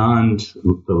get beyond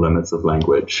the limits of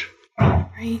language.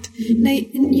 Right.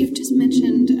 And you've just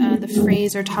mentioned the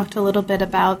phrase or talked a little bit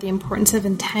about the importance of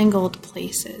entangled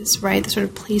places, right? The sort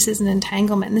of places and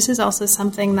entanglement. And this is also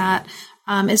something that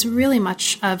is really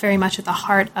very much at the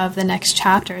heart of the next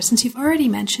chapter. Since you've already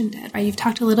mentioned it, right? You've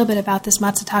talked a little bit about this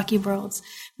Matsutake Worlds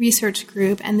research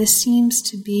group, and this seems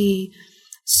to be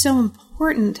so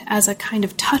important as a kind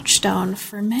of touchstone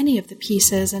for many of the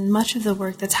pieces and much of the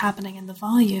work that's happening in the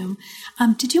volume.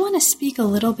 Did you want to speak a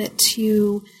little bit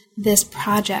to this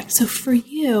project? So for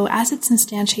you, as it's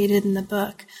instantiated in the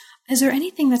book, is there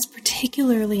anything that's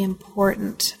particularly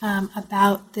important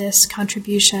about this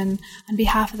contribution on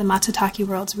behalf of the Matsutake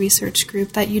Worlds Research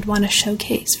Group that you'd want to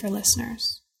showcase for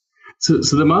listeners? So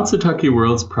the Matsutake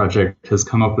Worlds Project has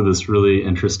come up with this really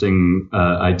interesting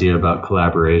idea about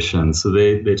collaboration. So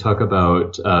they talk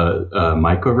about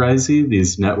mycorrhizae,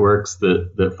 these networks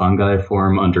that fungi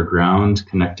form underground,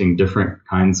 connecting different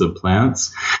kinds of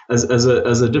plants, as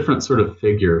a different sort of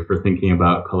figure for thinking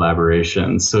about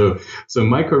collaboration. So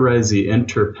mycorrhizae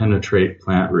interpenetrate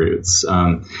plant roots.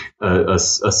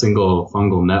 A single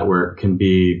fungal network can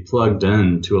be plugged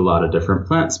in to a lot of different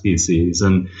plant species,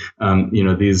 and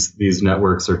these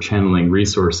networks are channeling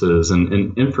resources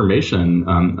and information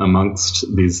amongst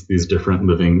these different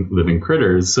living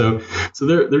critters. So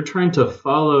they're trying to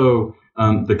follow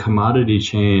the commodity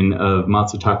chain of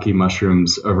Matsutake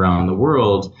mushrooms around the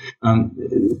world,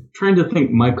 trying to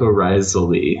think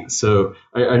mycorrhizally. So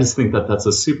I just think that's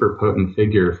a super potent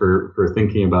figure for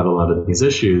thinking about a lot of these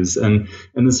issues. And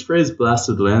this phrase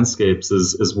blasted landscapes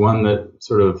is one that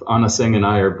sort of Anna Seng and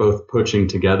I are both poaching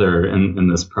together in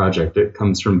this project. It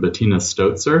comes from Bettina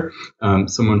Stotzer,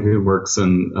 someone who works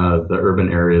in the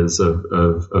urban areas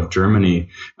of Germany.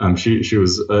 She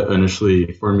was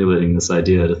initially formulating this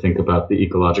idea to think about the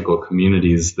ecological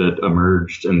communities that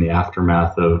emerged in the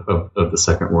aftermath of the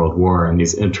Second World War and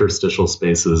these interstitial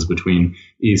spaces between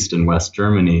East and West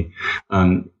Germany.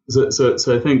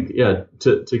 So I think,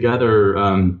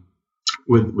 together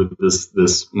with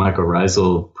this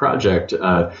mycorrhizal project,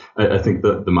 I think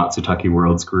the Matsutake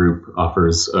Worlds group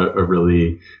offers a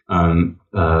really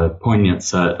poignant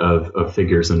set of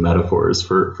figures and metaphors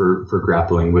for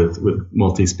grappling with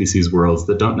multi-species worlds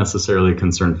that don't necessarily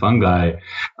concern fungi,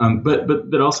 but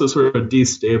that also sort of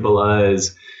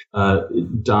destabilize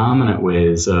dominant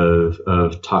ways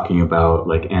of talking about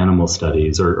like animal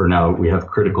studies, or now we have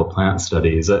critical plant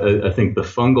studies. I think the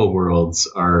fungal worlds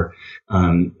are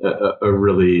a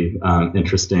really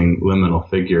interesting liminal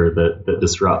figure that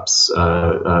disrupts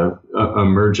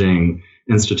emerging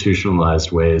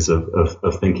institutionalized ways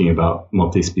of thinking about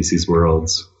multi-species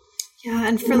worlds. Yeah,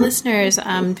 and for listeners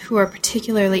who are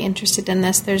particularly interested in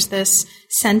this, there's this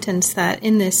sentence that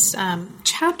in this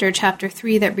chapter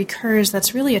 3, that recurs,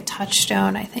 that's really a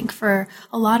touchstone, I think, for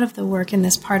a lot of the work in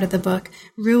this part of the book.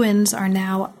 Ruins are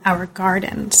now our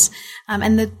gardens.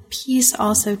 And the piece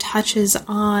also touches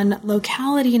on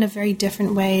locality in a very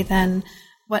different way than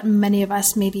what many of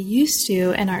us may be used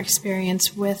to in our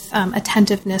experience with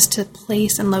attentiveness to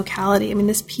place and locality. I mean,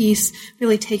 this piece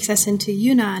really takes us into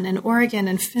Yunnan and Oregon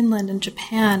and Finland and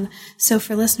Japan. So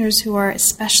for listeners who are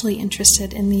especially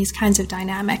interested in these kinds of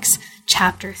dynamics,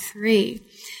 chapter 3.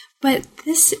 But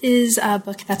this is a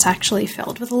book that's actually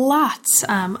filled with lots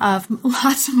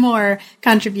more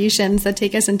contributions that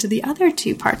take us into the other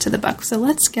two parts of the book. So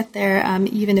let's get there,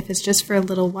 even if it's just for a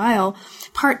little while.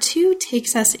 Part 2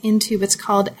 takes us into what's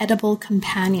called edible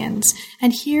companions.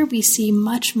 And here we see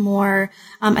much more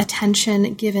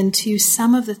attention given to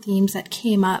some of the themes that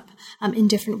came up in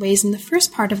different ways in the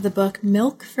first part of the book,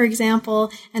 milk, for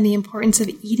example, and the importance of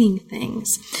eating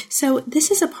things. So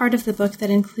this is a part of the book that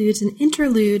includes an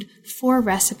interlude, 4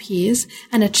 recipes,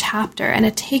 and a chapter, and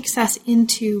it takes us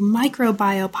into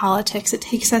microbiopolitics. It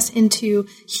takes us into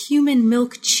human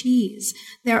milk cheese.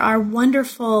 There are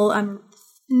wonderful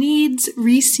needs,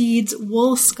 reseeds,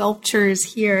 wool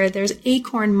sculptures here. There's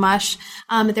acorn mush.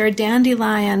 There are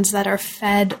dandelions that are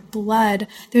fed blood.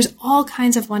 There's all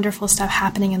kinds of wonderful stuff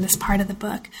happening in this part of the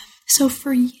book. So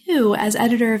for you, as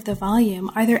editor of the volume,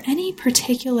 are there any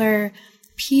particular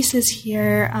pieces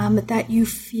here that you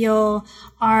feel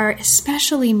are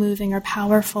especially moving or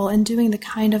powerful in doing the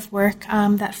kind of work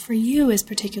that for you is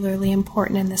particularly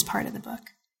important in this part of the book?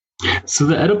 So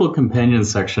the edible companion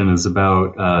section is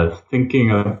about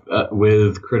thinking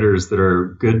with critters that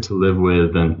are good to live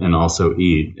with and also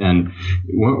eat. And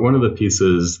one of the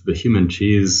pieces, the human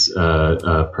cheese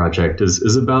project,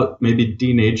 is about maybe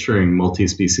denaturing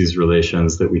multi-species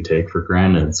relations that we take for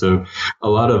granted. So a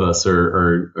lot of us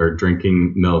are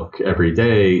drinking milk every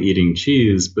day, eating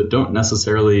cheese, but don't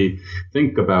necessarily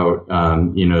think about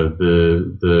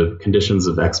the conditions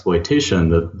of exploitation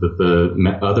that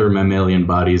the other mammalian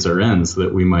bodies are in, so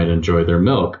that we might enjoy their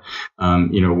milk.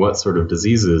 What sort of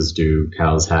diseases do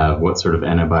cows have? What sort of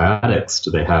antibiotics do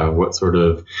they have? What sort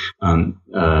of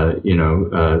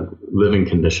living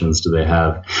conditions do they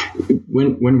have?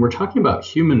 When we're talking about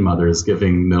human mothers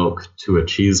giving milk to a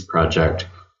cheese project,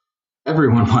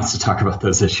 everyone wants to talk about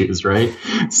those issues, right?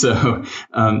 So,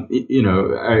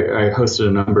 I hosted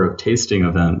a number of tasting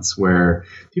events where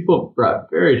people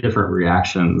brought very different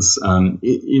reactions.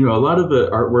 A lot of the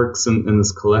artworks in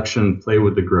this collection play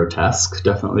with the grotesque.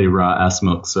 Definitely raw ass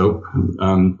milk soap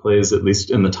plays, at least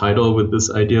in the title, with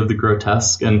this idea of the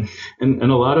grotesque. And a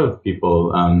lot of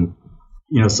people,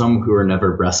 some who are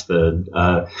never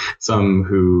breastfed, some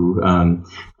who,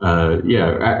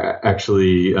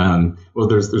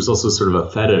 there's also sort of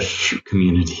a fetish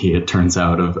community, it turns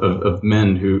out, of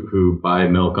men who buy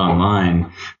milk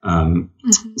online.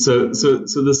 So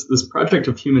this project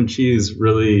of human cheese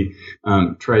really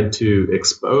tried to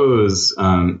expose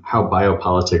how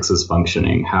biopolitics is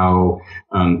functioning, how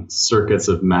circuits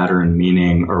of matter and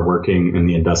meaning are working in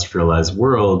the industrialized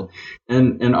world,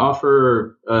 and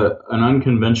offer an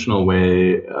unconventional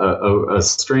way, a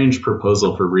strange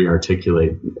proposal for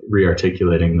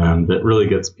rearticulating them that really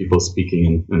gets people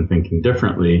speaking and thinking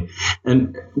differently.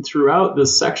 And throughout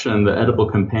this section, the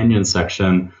edible companion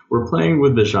section, we're playing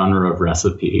with the genre of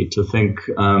recipe to think,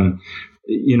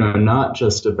 not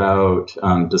just about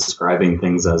describing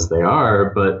things as they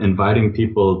are, but inviting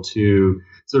people to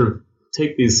sort of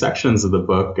take these sections of the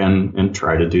book and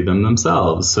try to do them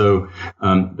themselves. So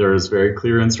there's very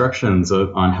clear instructions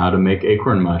on how to make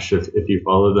acorn mush. If you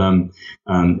follow them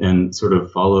and sort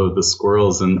of follow the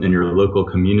squirrels in your local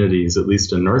communities, at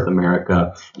least in North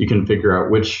America, you can figure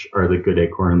out which are the good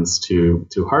acorns to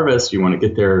harvest. You want to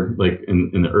get there like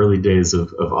in the early days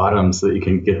of autumn so that you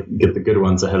can get the good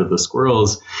ones ahead of the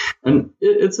squirrels. And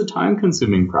it's a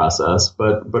time-consuming process,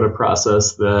 but a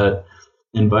process that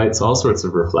invites all sorts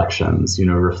of reflections,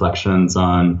 reflections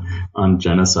on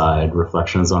genocide,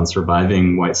 reflections on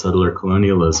surviving white settler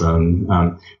colonialism,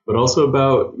 but also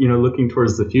about, looking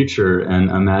towards the future and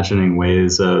imagining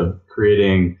ways of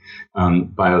creating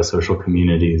biosocial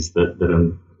communities that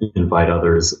invite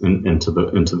others into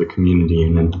the community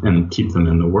and keep them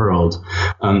in the world.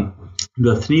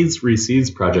 The Thneeds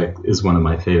Reseeds project is one of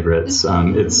my favorites.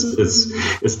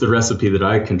 It's the recipe that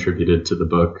I contributed to the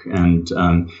book, and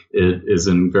it is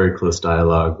in very close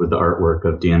dialogue with the artwork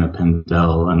of Deanna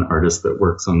Pendell, an artist that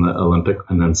works on the Olympic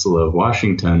Peninsula of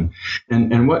Washington.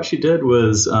 And what she did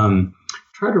was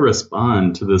try to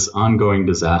respond to this ongoing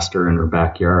disaster in her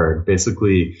backyard.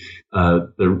 Basically,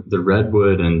 the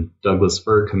redwood and Douglas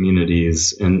fir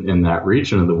communities in that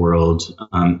region of the world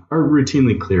are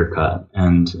routinely clear-cut.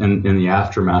 And in the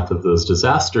aftermath of those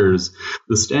disasters,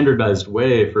 the standardized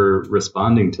way for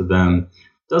responding to them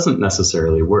doesn't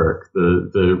necessarily work.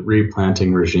 The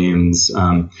replanting regimes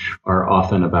are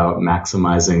often about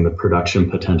maximizing the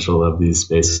production potential of these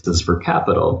spaces for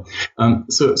capital.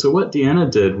 So what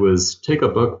Deanna did was take a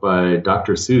book by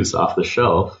Dr. Seuss off the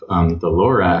shelf, The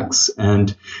Lorax,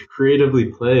 and creatively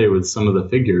play with some of the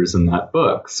figures in that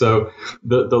book. So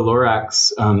the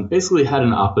Lorax basically had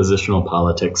an oppositional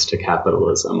politics to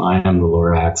capitalism. I am the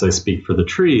Lorax, I speak for the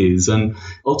trees. And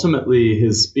ultimately,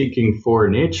 his speaking for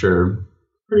nature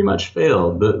pretty much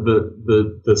failed.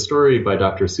 The story by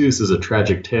Dr. Seuss is a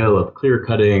tragic tale of clear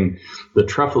cutting. The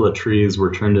truffula trees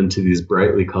were turned into these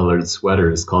brightly colored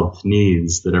sweaters called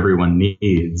thneeds that everyone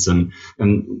needs. And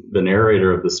the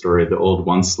narrator of the story, the old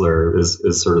Onceler,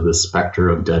 is sort of the specter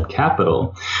of dead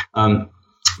capital.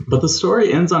 But the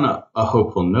story ends on a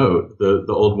hopeful note. The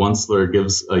old Onceler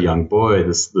gives a young boy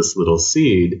this little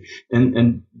seed,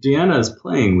 and Deanna is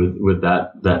playing with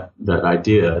that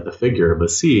idea, the figure of a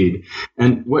seed.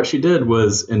 And what she did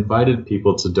was invited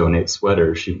people to donate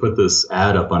sweaters. She put this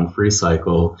ad up on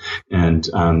FreeCycle and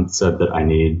said that I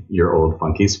need your old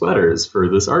funky sweaters for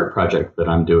this art project that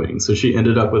I'm doing. So she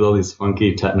ended up with all these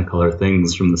funky Technicolor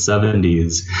things from the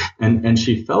 70s, and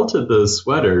she felted those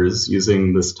sweaters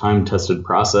using this time-tested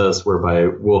process whereby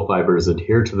wool fibers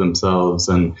adhere to themselves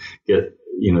and get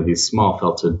these small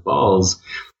felted balls.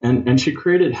 And she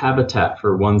created habitat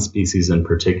for one species in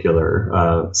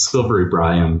particular, silvery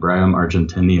Bryum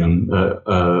argentinium,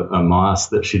 a moss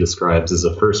that she describes as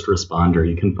a first responder.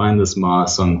 You can find this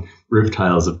moss on roof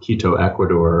tiles of Quito,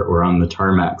 Ecuador, or on the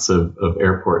tarmacs of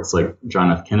airports like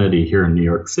John F. Kennedy here in New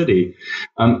York City.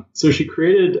 So she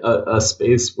created a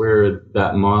space where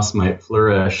that moss might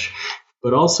flourish,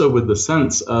 but also with the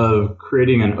sense of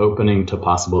creating an opening to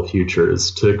possible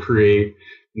futures, to create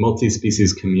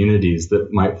multi-species communities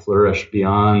that might flourish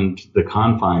beyond the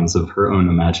confines of her own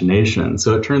imagination.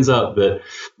 So it turns out that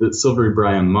silvery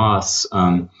Bryum moss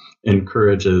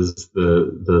encourages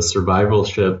the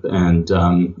survivalship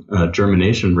and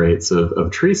germination rates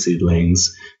of tree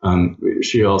seedlings.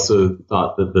 She also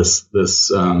thought that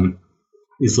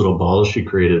these little balls she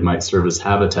created might serve as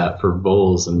habitat for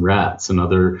voles and rats and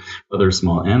other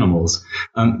small animals.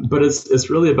 But it's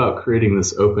really about creating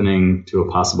this opening to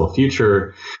a possible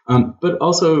future, but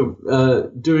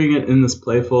also doing it in this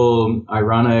playful,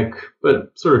 ironic,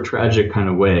 but sort of tragic kind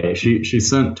of way. She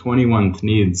sent 21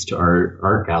 thneeds to our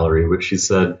art gallery, which she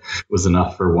said was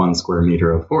enough for 1 square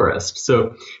meter of forest.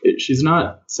 So she's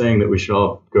not saying that we should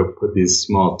all go put these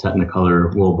small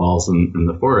Technicolor wool balls in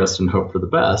the forest and hope for the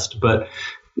best, but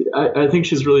I think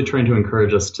she's really trying to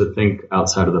encourage us to think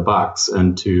outside of the box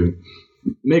and to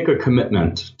make a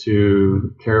commitment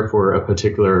to care for a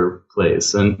particular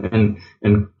place and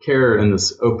care in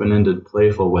this open-ended,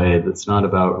 playful way that's not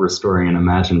about restoring an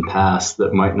imagined past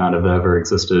that might not have ever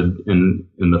existed in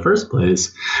the first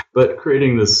place, but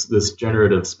creating this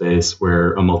generative space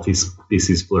where a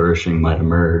multi-species flourishing might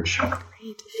emerge.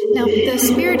 Now, the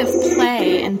spirit of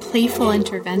play and playful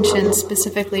intervention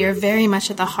specifically are very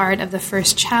much at the heart of the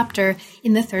first chapter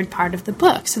in the third part of the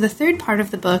book. So the third part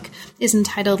of the book is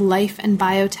entitled Life and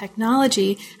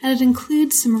Biotechnology, and it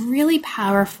includes some really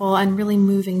powerful and really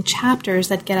moving chapters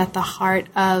that get at the heart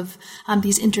of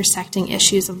these intersecting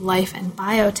issues of life and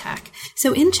biotech.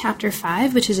 So in chapter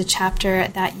 5, which is a chapter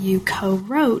that you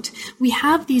co-wrote, we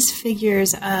have these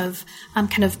figures of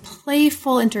kind of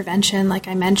playful intervention, like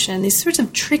I mentioned, these sorts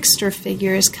of trickster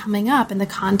figures coming up in the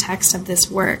context of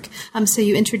this work. So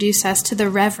you introduce us to the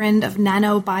Reverend of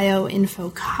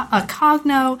Nanobioinfo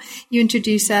Cogno. You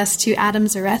introduce us to Adam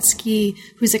Zaretsky,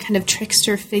 who's a kind of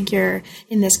trickster figure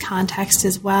in this context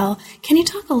as well. Can you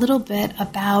talk a little bit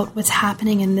about what's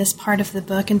happening in this part of the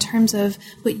book in terms of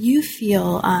what you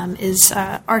feel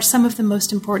are some of the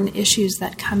most important issues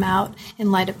that come out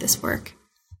in light of this work?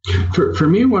 For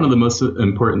me, one of the most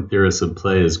important theorists of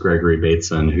play is Gregory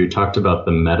Bateson, who talked about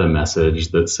the meta message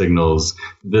that signals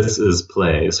this is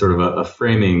play, sort of a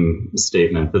framing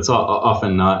statement that's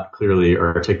often not clearly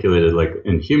articulated like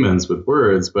in humans with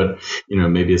words, but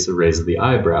maybe it's a raise of the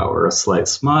eyebrow or a slight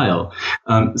smile.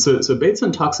 So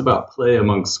Bateson talks about play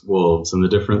amongst wolves and the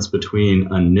difference between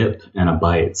a nip and a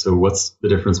bite. So what's the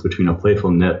difference between a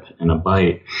playful nip and a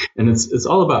bite? And it's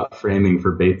all about framing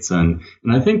for Bateson.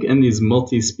 And I think in these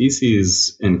multi-species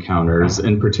encounters,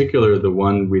 in particular the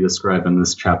one we describe in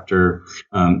this chapter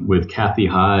with Kathy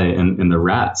High and the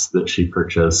rats that she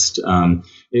purchased,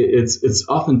 it's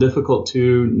often difficult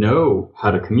to know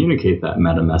how to communicate that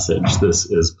meta message. This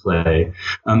is play.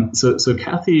 So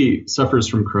Kathy suffers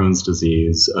from Crohn's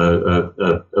disease,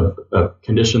 a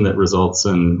condition that results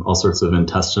in all sorts of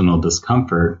intestinal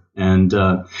discomfort. And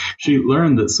she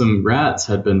learned that some rats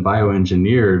had been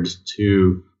bioengineered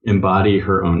to embody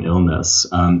her own illness.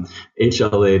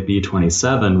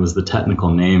 HLA-B27 was the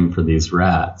technical name for these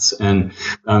rats. And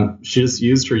she just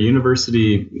used her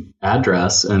university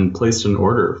address and placed an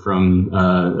order from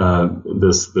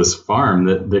this farm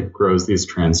that grows these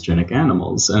transgenic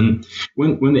animals. And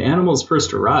when the animals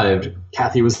first arrived,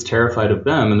 Kathy was terrified of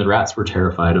them and the rats were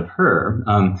terrified of her.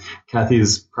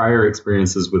 Kathy's prior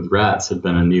experiences with rats had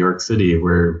been in New York City,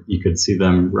 where you could see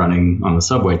them running on the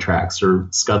subway tracks or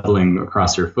scuttling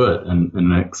across your foot in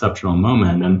an exceptional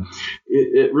moment. And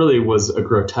it really was a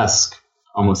grotesque,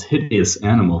 almost hideous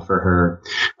animal for her,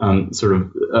 sort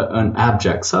of an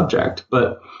abject subject.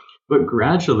 But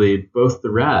gradually, both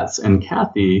the rats and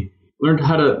Kathy learned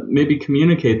how to maybe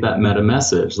communicate that meta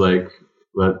message, like,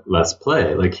 let's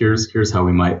play, like here's how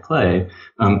we might play.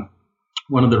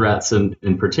 One of the rats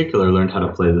in particular learned how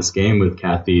to play this game with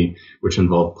Kathy, which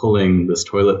involved pulling this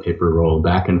toilet paper roll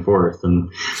back and forth,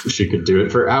 and she could do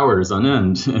it for hours on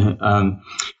end.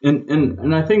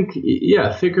 And I think,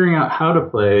 figuring out how to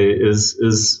play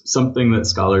is something that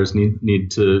scholars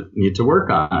need to work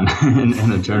on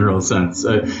in a general sense.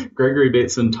 Gregory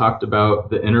Bateson talked about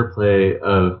the interplay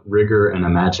of rigor and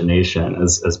imagination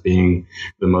as being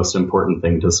the most important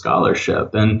thing to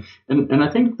scholarship. And I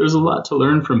think there's a lot to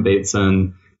learn from Bateson.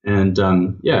 And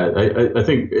I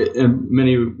think in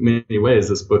many ways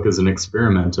this book is an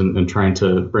experiment in trying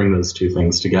to bring those two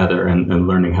things together and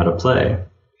learning how to play.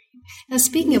 Now,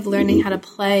 speaking of learning how to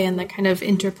play and the kind of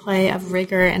interplay of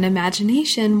rigor and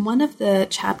imagination, one of the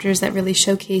chapters that really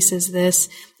showcases this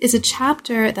is a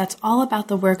chapter that's all about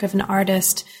the work of an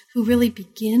artist who really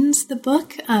begins the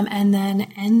book and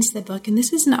then ends the book. And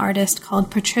this is an artist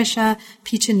called Patricia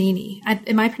Piccinini.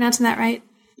 Am I pronouncing that right?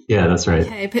 Yeah, that's right.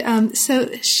 Okay, so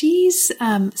she's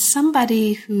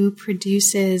somebody who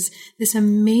produces this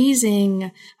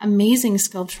amazing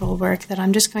sculptural work that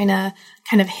I'm just going to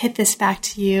kind of hit this back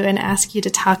to you and ask you to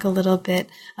talk a little bit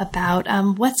about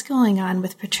what's going on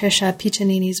with Patricia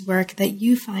Piccinini's work that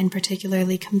you find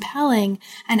particularly compelling,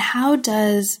 and how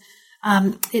does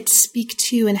it speak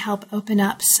to and help open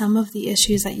up some of the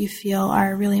issues that you feel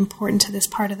are really important to this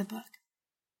part of the book?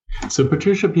 So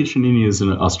Patricia Piccinini is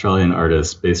an Australian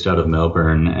artist based out of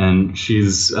Melbourne, and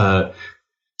she's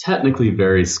technically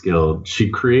very skilled. She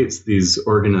creates these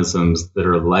organisms that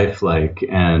are lifelike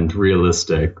and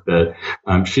realistic that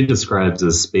she describes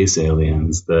as space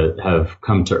aliens that have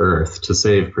come to Earth to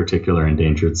save particular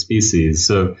endangered species.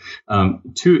 So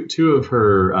two of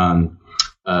her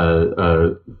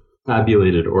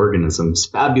fabulated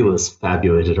organisms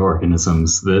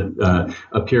that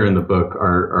appear in the book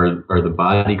are the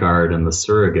bodyguard and the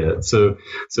surrogate. So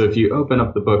if you open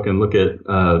up the book and look at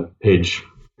page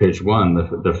one,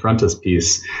 the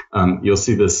frontispiece, you'll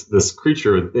see this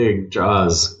creature with big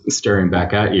jaws staring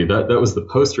back at you. That was the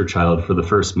poster child for the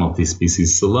first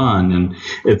multi-species salon, and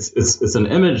it's an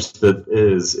image that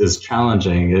is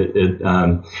challenging. It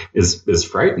is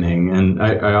frightening, and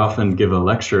I often give a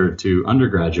lecture to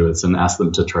undergraduates and ask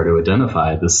them to try to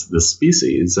identify this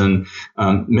species, and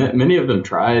many of them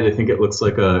try. They think it looks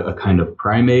like a kind of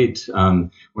primate.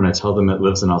 When I tell them it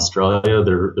lives in Australia,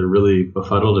 they're really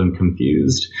befuddled and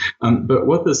confused. But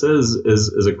what this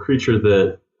is a creature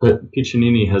that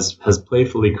Piccinini has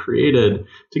playfully created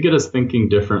to get us thinking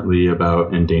differently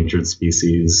about endangered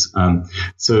species.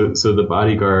 So the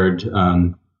bodyguard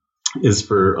is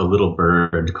for a little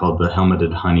bird called the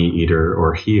helmeted honeyeater,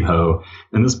 or hee-ho.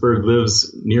 And this bird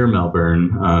lives near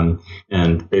Melbourne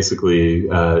and basically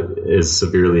is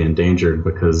severely endangered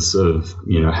because of,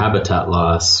 habitat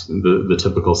loss, the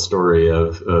typical story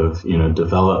of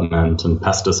development and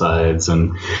pesticides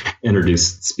and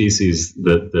introduced species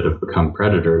that have become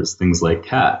predators, things like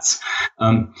cats.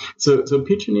 So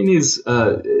Piccinini's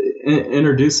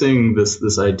introducing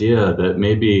this idea that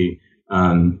maybe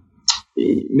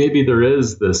maybe there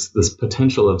is this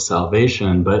potential of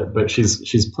salvation, but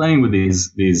she's playing with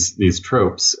these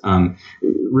tropes,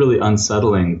 really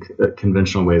unsettling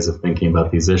conventional ways of thinking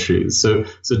about these issues. So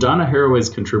Donna Haraway's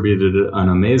contributed an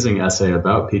amazing essay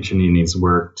about Piccinini's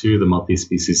work to the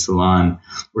Multi-Species Salon,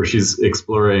 where she's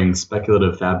exploring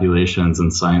speculative fabulations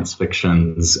and science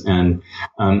fictions, and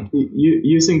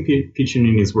using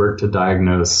Piccinini's work to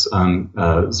diagnose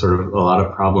sort of a lot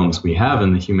of problems we have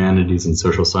in the humanities and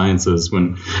social sciences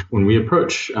when we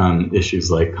approach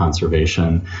issues like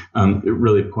conservation,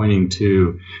 really pointing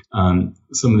to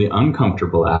some of the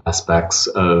uncomfortable aspects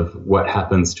of what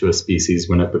happens to a species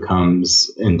when it becomes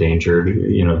endangered,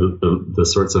 the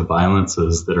sorts of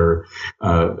violences that are,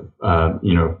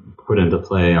 put into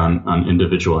play on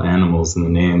individual animals in the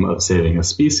name of saving a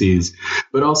species,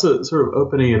 but also sort of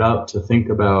opening it up to think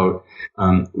about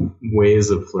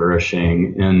ways of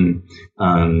flourishing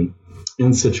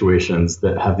in situations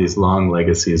that have these long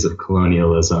legacies of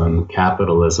colonialism,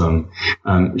 capitalism.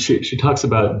 She talks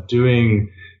about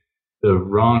doing the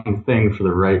wrong thing for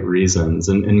the right reasons,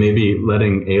 and maybe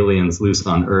letting aliens loose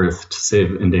on Earth to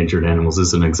save endangered animals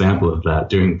is an example of that,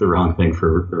 doing the wrong thing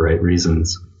for the right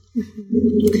reasons.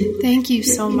 Thank you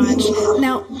so much.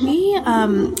 Now, we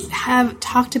have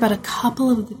talked about a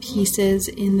couple of the pieces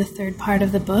in the third part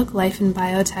of the book, Life in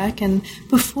Biotech, and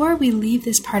before we leave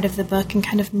this part of the book and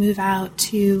kind of move out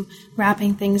to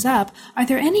wrapping things up, are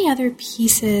there any other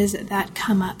pieces that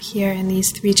come up here in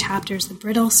these 3 chapters, the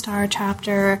Brittle Star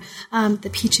chapter, the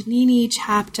Piccinini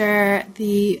chapter,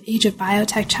 the Age of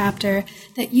Biotech chapter,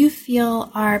 that you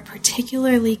feel are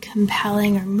particularly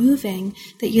compelling or moving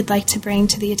that you'd like to bring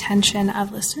to the attention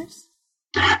of listeners?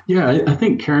 Yeah, I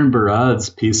think Karen Barad's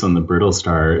piece on the Brittle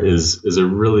Star is a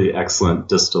really excellent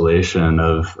distillation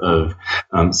of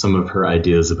some of her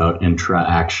ideas about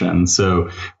intra-action. So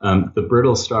the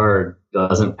Brittle Star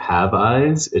doesn't have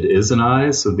eyes; it is an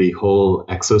eye. So the whole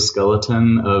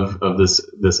exoskeleton of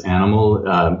this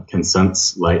animal can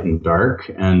sense light and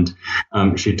dark, and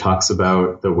she talks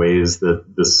about the ways that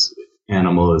this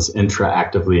animal is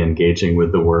intraactively engaging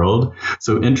with the world.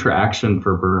 So interaction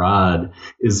for Barad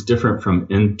is different from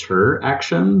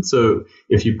interaction. So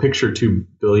if you picture 2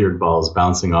 billiard balls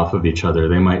bouncing off of each other,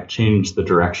 they might change the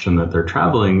direction that they're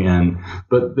traveling in,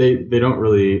 but they don't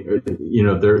really,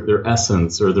 their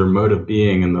essence or their mode of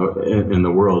being in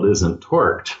the world isn't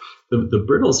torqued. The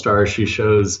Brittle Star, she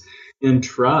shows,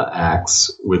 intra-acts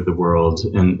with the world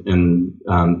in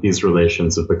these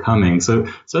relations of becoming. So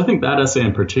I think that essay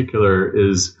in particular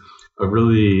is a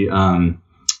really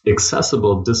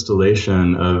accessible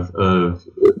distillation of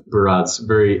Barad's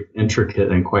very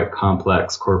intricate and quite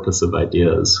complex corpus of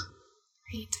ideas.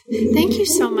 Great. Thank you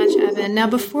so much, Evan. Now,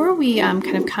 before we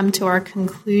kind of come to our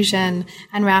conclusion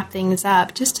and wrap things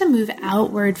up, just to move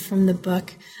outward from the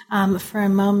book for a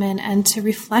moment and to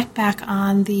reflect back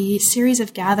on the series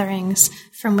of gatherings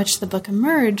from which the book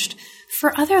emerged,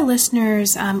 for other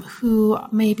listeners who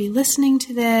may be listening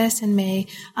to this and may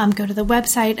go to the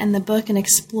website and the book and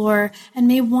explore and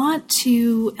may want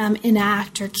to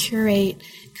enact or curate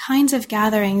kinds of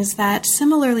gatherings that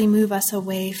similarly move us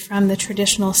away from the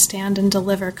traditional stand and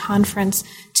deliver conference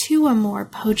to a more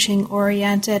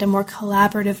poaching-oriented, a more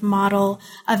collaborative model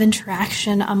of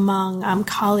interaction among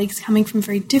colleagues coming from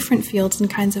very different fields and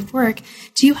kinds of work.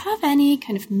 Do you have any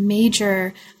kind of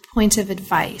major points of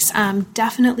advice?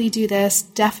 Definitely do this,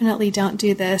 definitely don't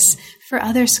do this, for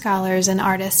other scholars and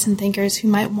artists and thinkers who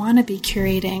might want to be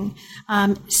curating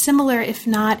similar, if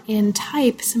not in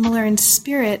type, similar in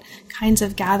spirit kinds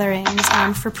of gatherings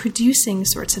for producing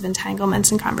sorts of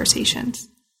entanglements and conversations?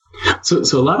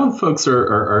 So a lot of folks are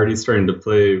already starting to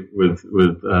play with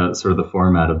sort of the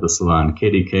format of the salon.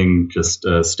 Katie King just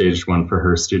staged one for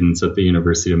her students at the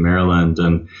University of Maryland,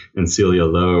 and Celia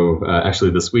Lowe,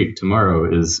 actually this week,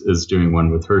 tomorrow, is doing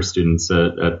one with her students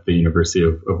at the University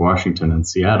of Washington in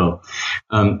Seattle.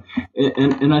 And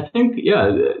I think,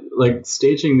 like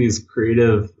staging these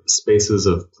creative spaces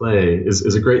of play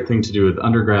is a great thing to do with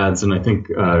undergrads, and I think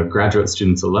graduate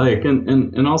students alike,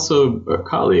 and also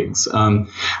colleagues.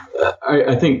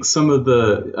 I think some of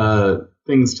the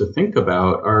things to think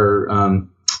about are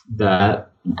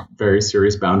that very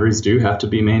serious boundaries do have to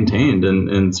be maintained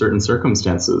in certain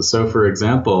circumstances. So, for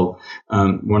example,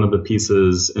 one of the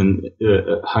pieces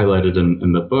highlighted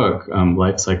in the book,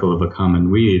 Life Cycle of a Common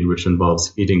Weed, which involves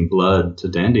feeding blood to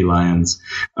dandelions,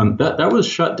 that was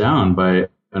shut down by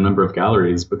a number of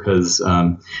galleries because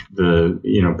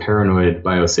the paranoid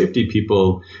biosafety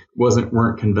people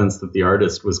weren't convinced that the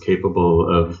artist was capable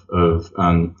of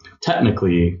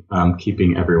technically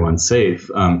keeping everyone safe.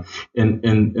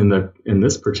 In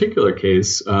this particular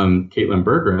case, Caitlin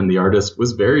Bergeron, the artist,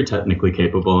 was very technically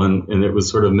capable, and it was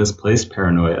sort of misplaced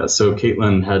paranoia. So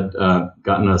Caitlin had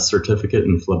gotten a certificate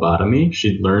in phlebotomy.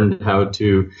 She'd learned how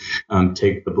to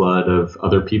take the blood of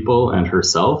other people and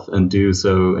herself and do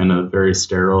so in a very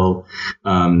sterile,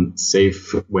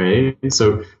 safe way.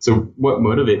 So what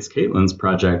motivates Caitlin's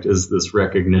project is this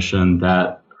recognition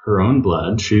that her own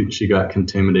blood, she got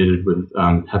contaminated with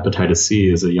hepatitis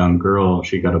C as a young girl.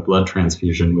 She got a blood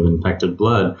transfusion with infected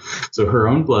blood. So her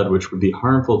own blood, which would be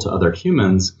harmful to other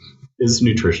humans, is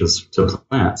nutritious to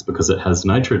plants because it has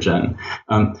nitrogen.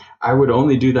 I would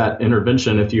only do that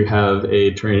intervention if you have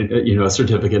a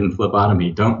certificate in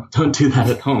phlebotomy. Don't do that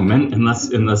at home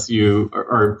unless you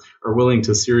are willing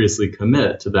to seriously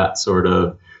commit to that sort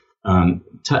of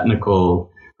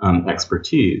technical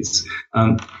expertise.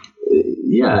 And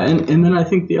then I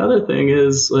think the other thing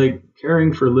is like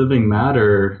caring for living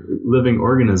matter, living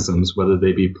organisms, whether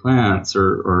they be plants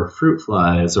or fruit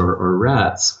flies or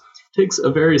rats, takes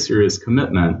a very serious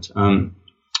commitment.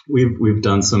 We've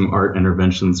done some art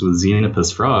interventions with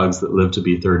xenopus frogs that live to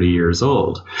be 30 years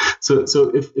old.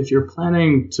 So if you're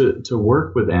planning to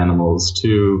work with animals,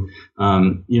 to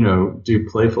do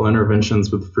playful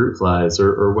interventions with fruit flies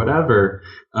or whatever,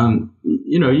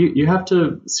 you have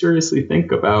to seriously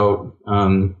think about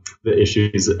the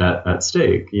issues at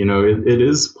stake. It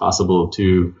is possible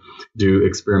to do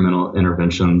experimental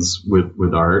interventions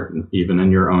with art, even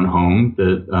in your own home,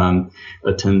 that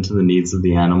attend to the needs of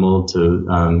the animal, to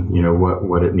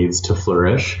what it needs to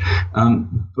flourish.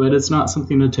 But it's not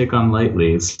something to take on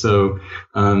lightly. So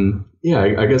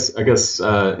I guess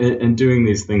in doing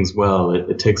these things well,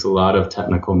 it takes a lot of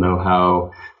technical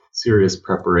know-how, serious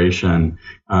preparation.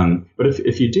 But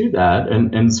if you do that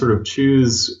and sort of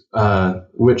choose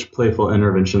which playful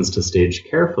interventions to stage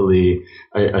carefully,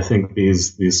 I think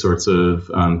these sorts of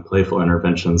playful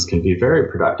interventions can be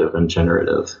very productive and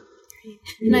generative.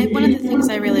 And one of the things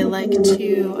I really like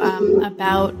too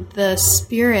about the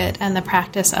spirit and the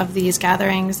practice of these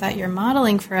gatherings that you're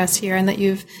modeling for us here and that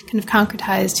you've kind of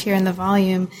concretized here in the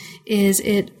volume is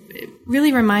it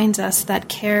really reminds us that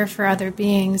care for other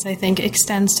beings, I think,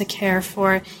 extends to care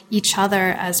for each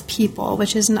other as people,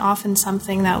 which isn't often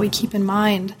something that we keep in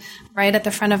mind right at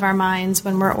the front of our minds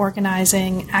when we're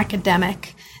organizing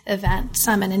academic events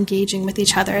and engaging with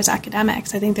each other as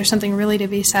academics. I think there's something really to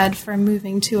be said for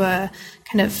moving to a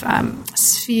kind of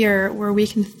sphere where we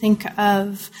can think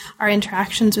of our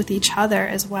interactions with each other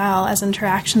as well as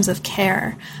interactions of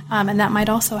care. And that might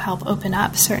also help open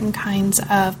up certain kinds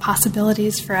of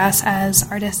possibilities for us as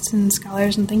artists and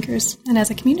scholars and thinkers and as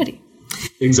a community.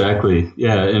 Exactly.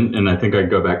 Yeah. And I think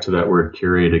I'd go back to that word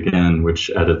curate again,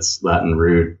 which at its Latin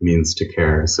root means to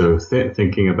care. So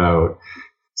thinking about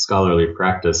scholarly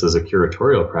practice as a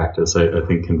curatorial practice, I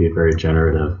think can be very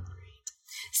generative.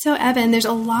 So, Evan, there's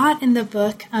a lot in the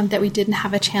book that we didn't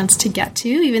have a chance to get to,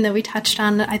 even though we touched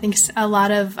on, I think, a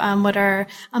lot of what are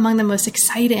among the most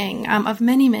exciting of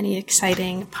many, many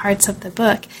exciting parts of the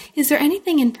book. Is there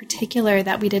anything in particular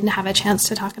that we didn't have a chance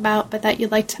to talk about, but that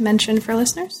you'd like to mention for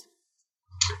listeners?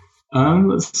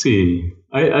 Let's see.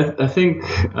 I think,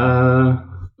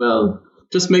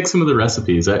 just make some of the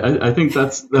recipes. I think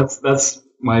that's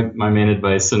my main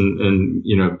advice in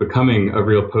becoming a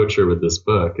real poacher with this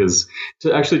book is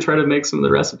to actually try to make some of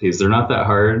the recipes. They're not that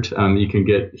hard. You can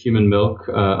get human milk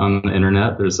on the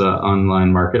internet. There's an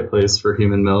online marketplace for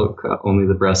human milk,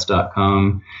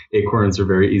 onlythebreast.com. Acorns are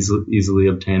very easily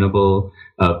obtainable.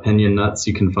 Pinion nuts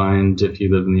you can find if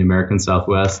you live in the American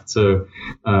Southwest. So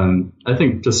I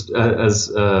think just as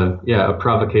a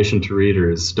provocation to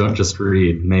readers, don't just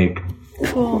read, make.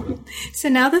 Cool. So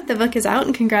now that the book is out,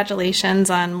 and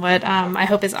congratulations on what I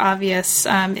hope is obvious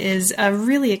is a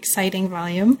really exciting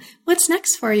volume. What's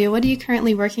next for you? What are you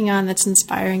currently working on that's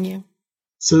inspiring you?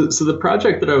 So the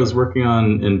project that I was working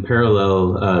on in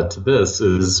parallel to this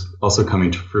is also coming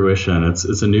to fruition.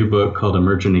 It's a new book called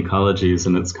Emergent Ecologies,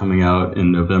 and it's coming out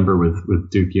in November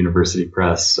with Duke University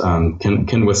Press. Ken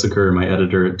Wissaker, my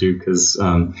editor at Duke, has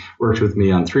worked with me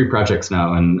on 3 projects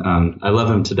now, and I love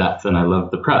him to death, and I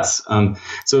love the press.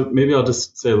 So maybe I'll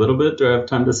just say a little bit. Do I have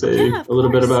time to say a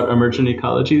little bit about Emergent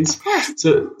Ecologies? Of course.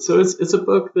 So it's a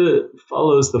book that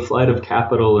follows the flight of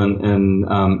capital and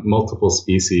multiple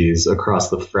species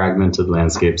across the fragmented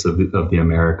landscapes of the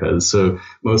Americas. So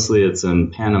mostly it's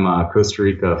in Panama, Costa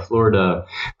Rica, Florida,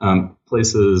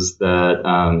 places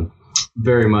that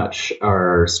very much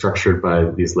are structured by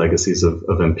these legacies of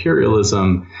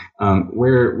imperialism,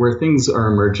 where things are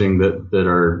emerging that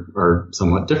are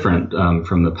somewhat different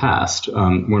from the past.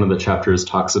 One of the chapters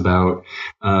talks about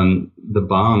the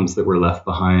bombs that were left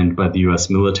behind by the U.S.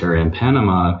 military in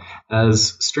Panama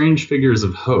as strange figures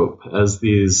of hope, as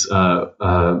these sort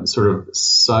of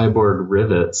cyborg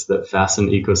rivets that fasten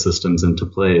ecosystems into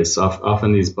place.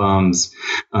 Often these bombs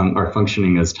are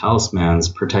functioning as talismans,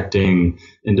 protecting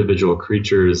individual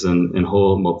creatures and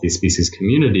whole multi-species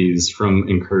communities from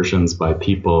incursions by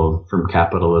people from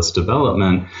capitalist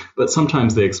development, but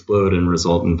sometimes they explode and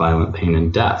result in violent pain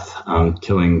and death,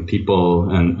 killing people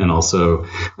and also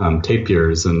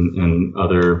tapirs and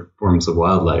other forms of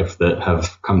wildlife that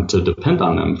have come to depend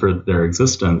on them for their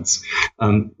existence.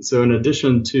 So in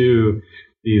addition to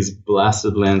these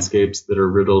blasted landscapes that are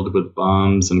riddled with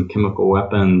bombs and chemical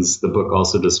weapons, the book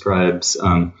also describes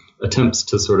attempts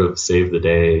to sort of save the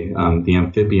day. The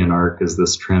Amphibian Ark is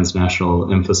this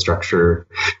transnational infrastructure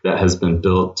that has been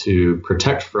built to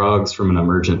protect frogs from an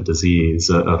emergent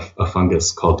disease, a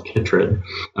fungus called chytrid.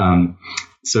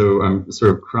 So I'm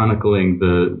sort of chronicling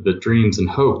the dreams and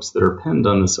hopes that are penned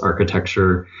on this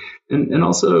architecture, and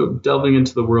also delving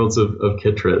into the worlds of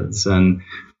chytrids. And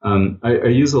I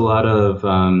use a lot of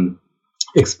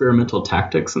experimental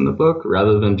tactics in the book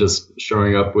rather than just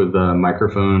showing up with a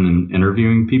microphone and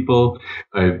interviewing people.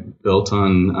 I built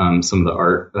on some of the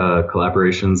art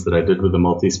collaborations that I did with the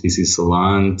Multi-Species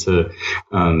Salon to,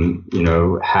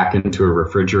 hack into a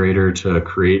refrigerator to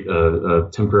create a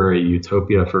temporary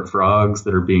utopia for frogs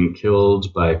that are being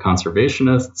killed by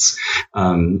conservationists.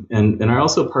 And I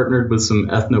also partnered with some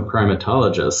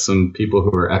ethnoprimatologists, some people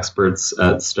who are experts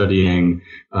at studying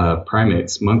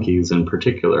primates, monkeys in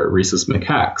particular, rhesus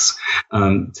macaques,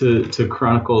 to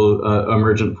chronicle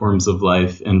emergent forms of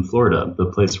life in Florida, the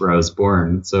place where I was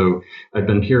born. So I've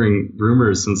been hearing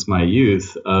rumors since my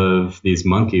youth of these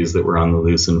monkeys that were on the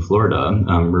loose in Florida,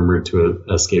 rumored to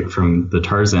escape from the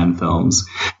Tarzan films.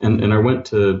 And I went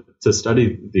to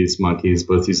study these monkeys,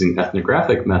 both using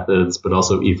ethnographic methods, but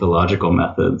also ethological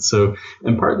methods. So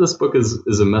in part, this book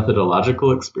is a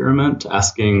methodological experiment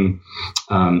asking,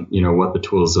 what the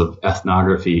tools of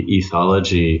ethnography,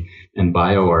 ethology, and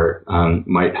bioart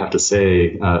might have to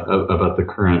say about the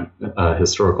current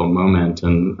historical moment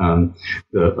and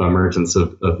the emergence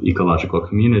of ecological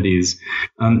communities.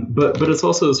 But it's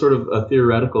also sort of a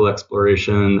theoretical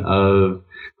exploration of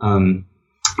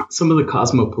some of the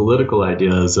cosmopolitical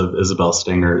ideas of Isabel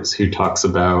Stengers, who talks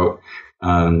about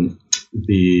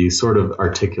the sort of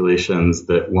articulations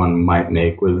that one might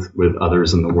make with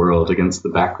others in the world against the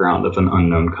background of an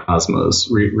unknown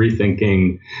cosmos,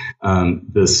 rethinking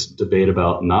this debate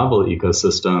about novel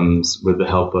ecosystems with the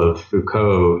help of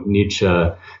Foucault, Nietzsche,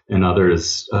 and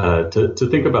others to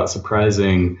think about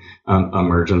surprising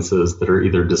emergences that are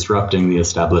either disrupting the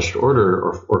established order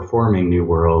or forming new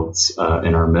worlds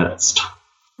in our midst.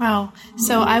 Wow.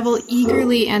 So I will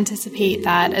eagerly anticipate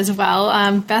that as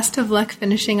well. Best of luck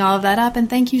finishing all of that up. And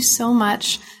thank you so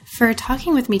much for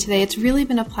talking with me today. It's really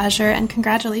been a pleasure, and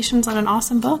congratulations on an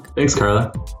awesome book. Thanks,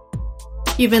 Carla.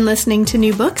 You've been listening to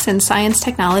New Books in Science,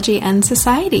 Technology, and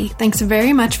Society. Thanks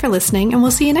very much for listening, and we'll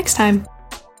see you next time.